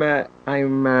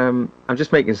 I'm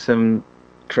just making some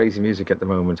crazy music at the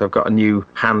moment. I've got a new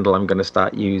handle I'm going to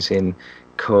start using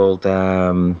called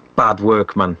Bad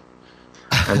Workman,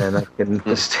 and then I can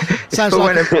just sounds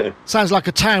like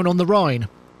a town on the Rhine.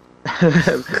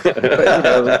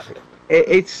 But,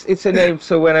 it's a name.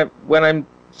 So when I'm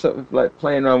sort of like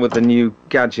playing around with the new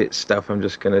gadget stuff, I'm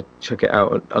just going to chuck it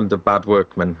out under Bad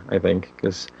Workman, I think,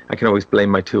 because I can always blame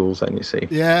my tools then, you see.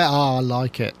 Yeah, I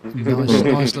like it.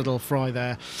 Nice little fry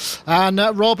there. And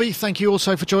Robbie, thank you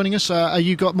also for joining us.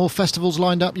 You got more festivals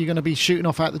lined up? You're going to be shooting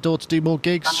off out the door to do more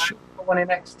gigs? I've got one in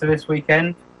Exeter this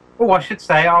weekend. Oh, I should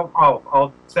say,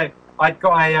 I'll say, I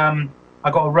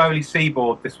got a Rolly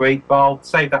Seaboard this week, but I'll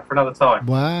save that for another time.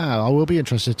 Wow, I will be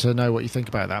interested to know what you think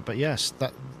about that. But yes,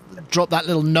 drop that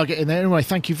little nugget in there. Anyway,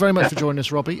 thank you very much for joining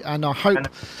us, Robbie, and I hope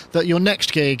that your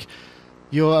next gig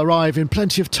you'll arrive in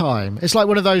plenty of time. It's like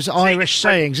one of those Irish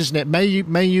sayings, isn't it? May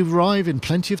you arrive in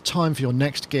plenty of time for your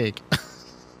next gig.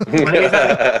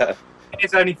 It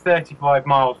is only 35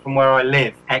 miles from where I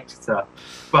live, Exeter,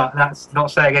 but that's not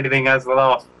saying anything as the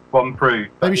last one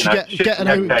proved. Maybe you should get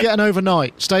an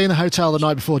overnight, stay in the hotel the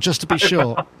night before just to be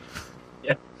sure.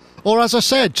 Yeah. Or as I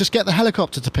said, just get the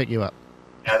helicopter to pick you up.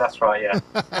 Yeah, that's right, yeah.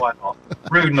 Why not?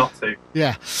 Rude not to.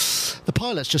 Yeah. The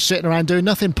pilot's just sitting around doing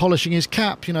nothing, polishing his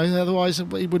cap, otherwise he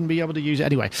wouldn't be able to use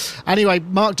it Anyway,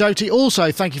 Mark Doty,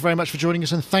 also thank you very much for joining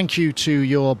us, and thank you to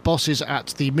your bosses at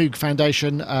the Moog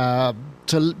Foundation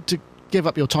to give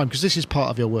up your time, because this is part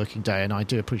of your working day, and I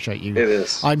do appreciate you. It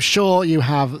is. I'm sure you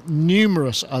have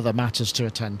numerous other matters to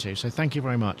attend to, so thank you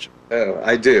very much. Oh,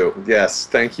 I do, yes.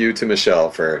 Thank you to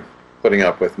Michelle for putting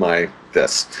up with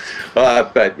this.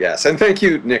 But yes, and thank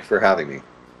you, Nick, for having me.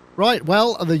 Right,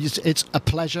 well, it's a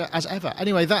pleasure as ever.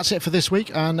 Anyway, that's it for this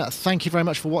week, and thank you very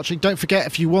much for watching. Don't forget,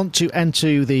 if you want to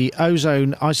enter the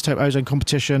Isotope Ozone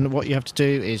competition, what you have to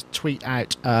do is tweet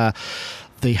out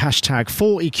the hashtag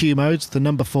 4EQ modes, the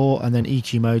number 4, and then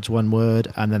EQ modes, one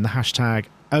word, and then the hashtag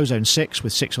Ozone6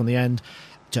 with 6 on the end,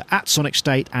 to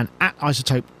 @SonicState and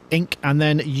 @Isotope Inc., and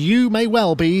then you may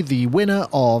well be the winner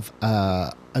of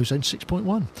Ozone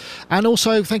 6.1. And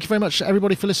also, thank you very much,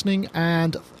 everybody, for listening,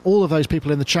 and all of those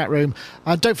people in the chat room.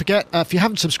 And don't forget, if you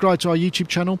haven't subscribed to our YouTube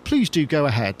channel, please do go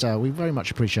ahead. We very much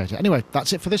appreciate it. Anyway,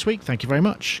 that's it for this week. Thank you very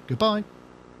much. Goodbye.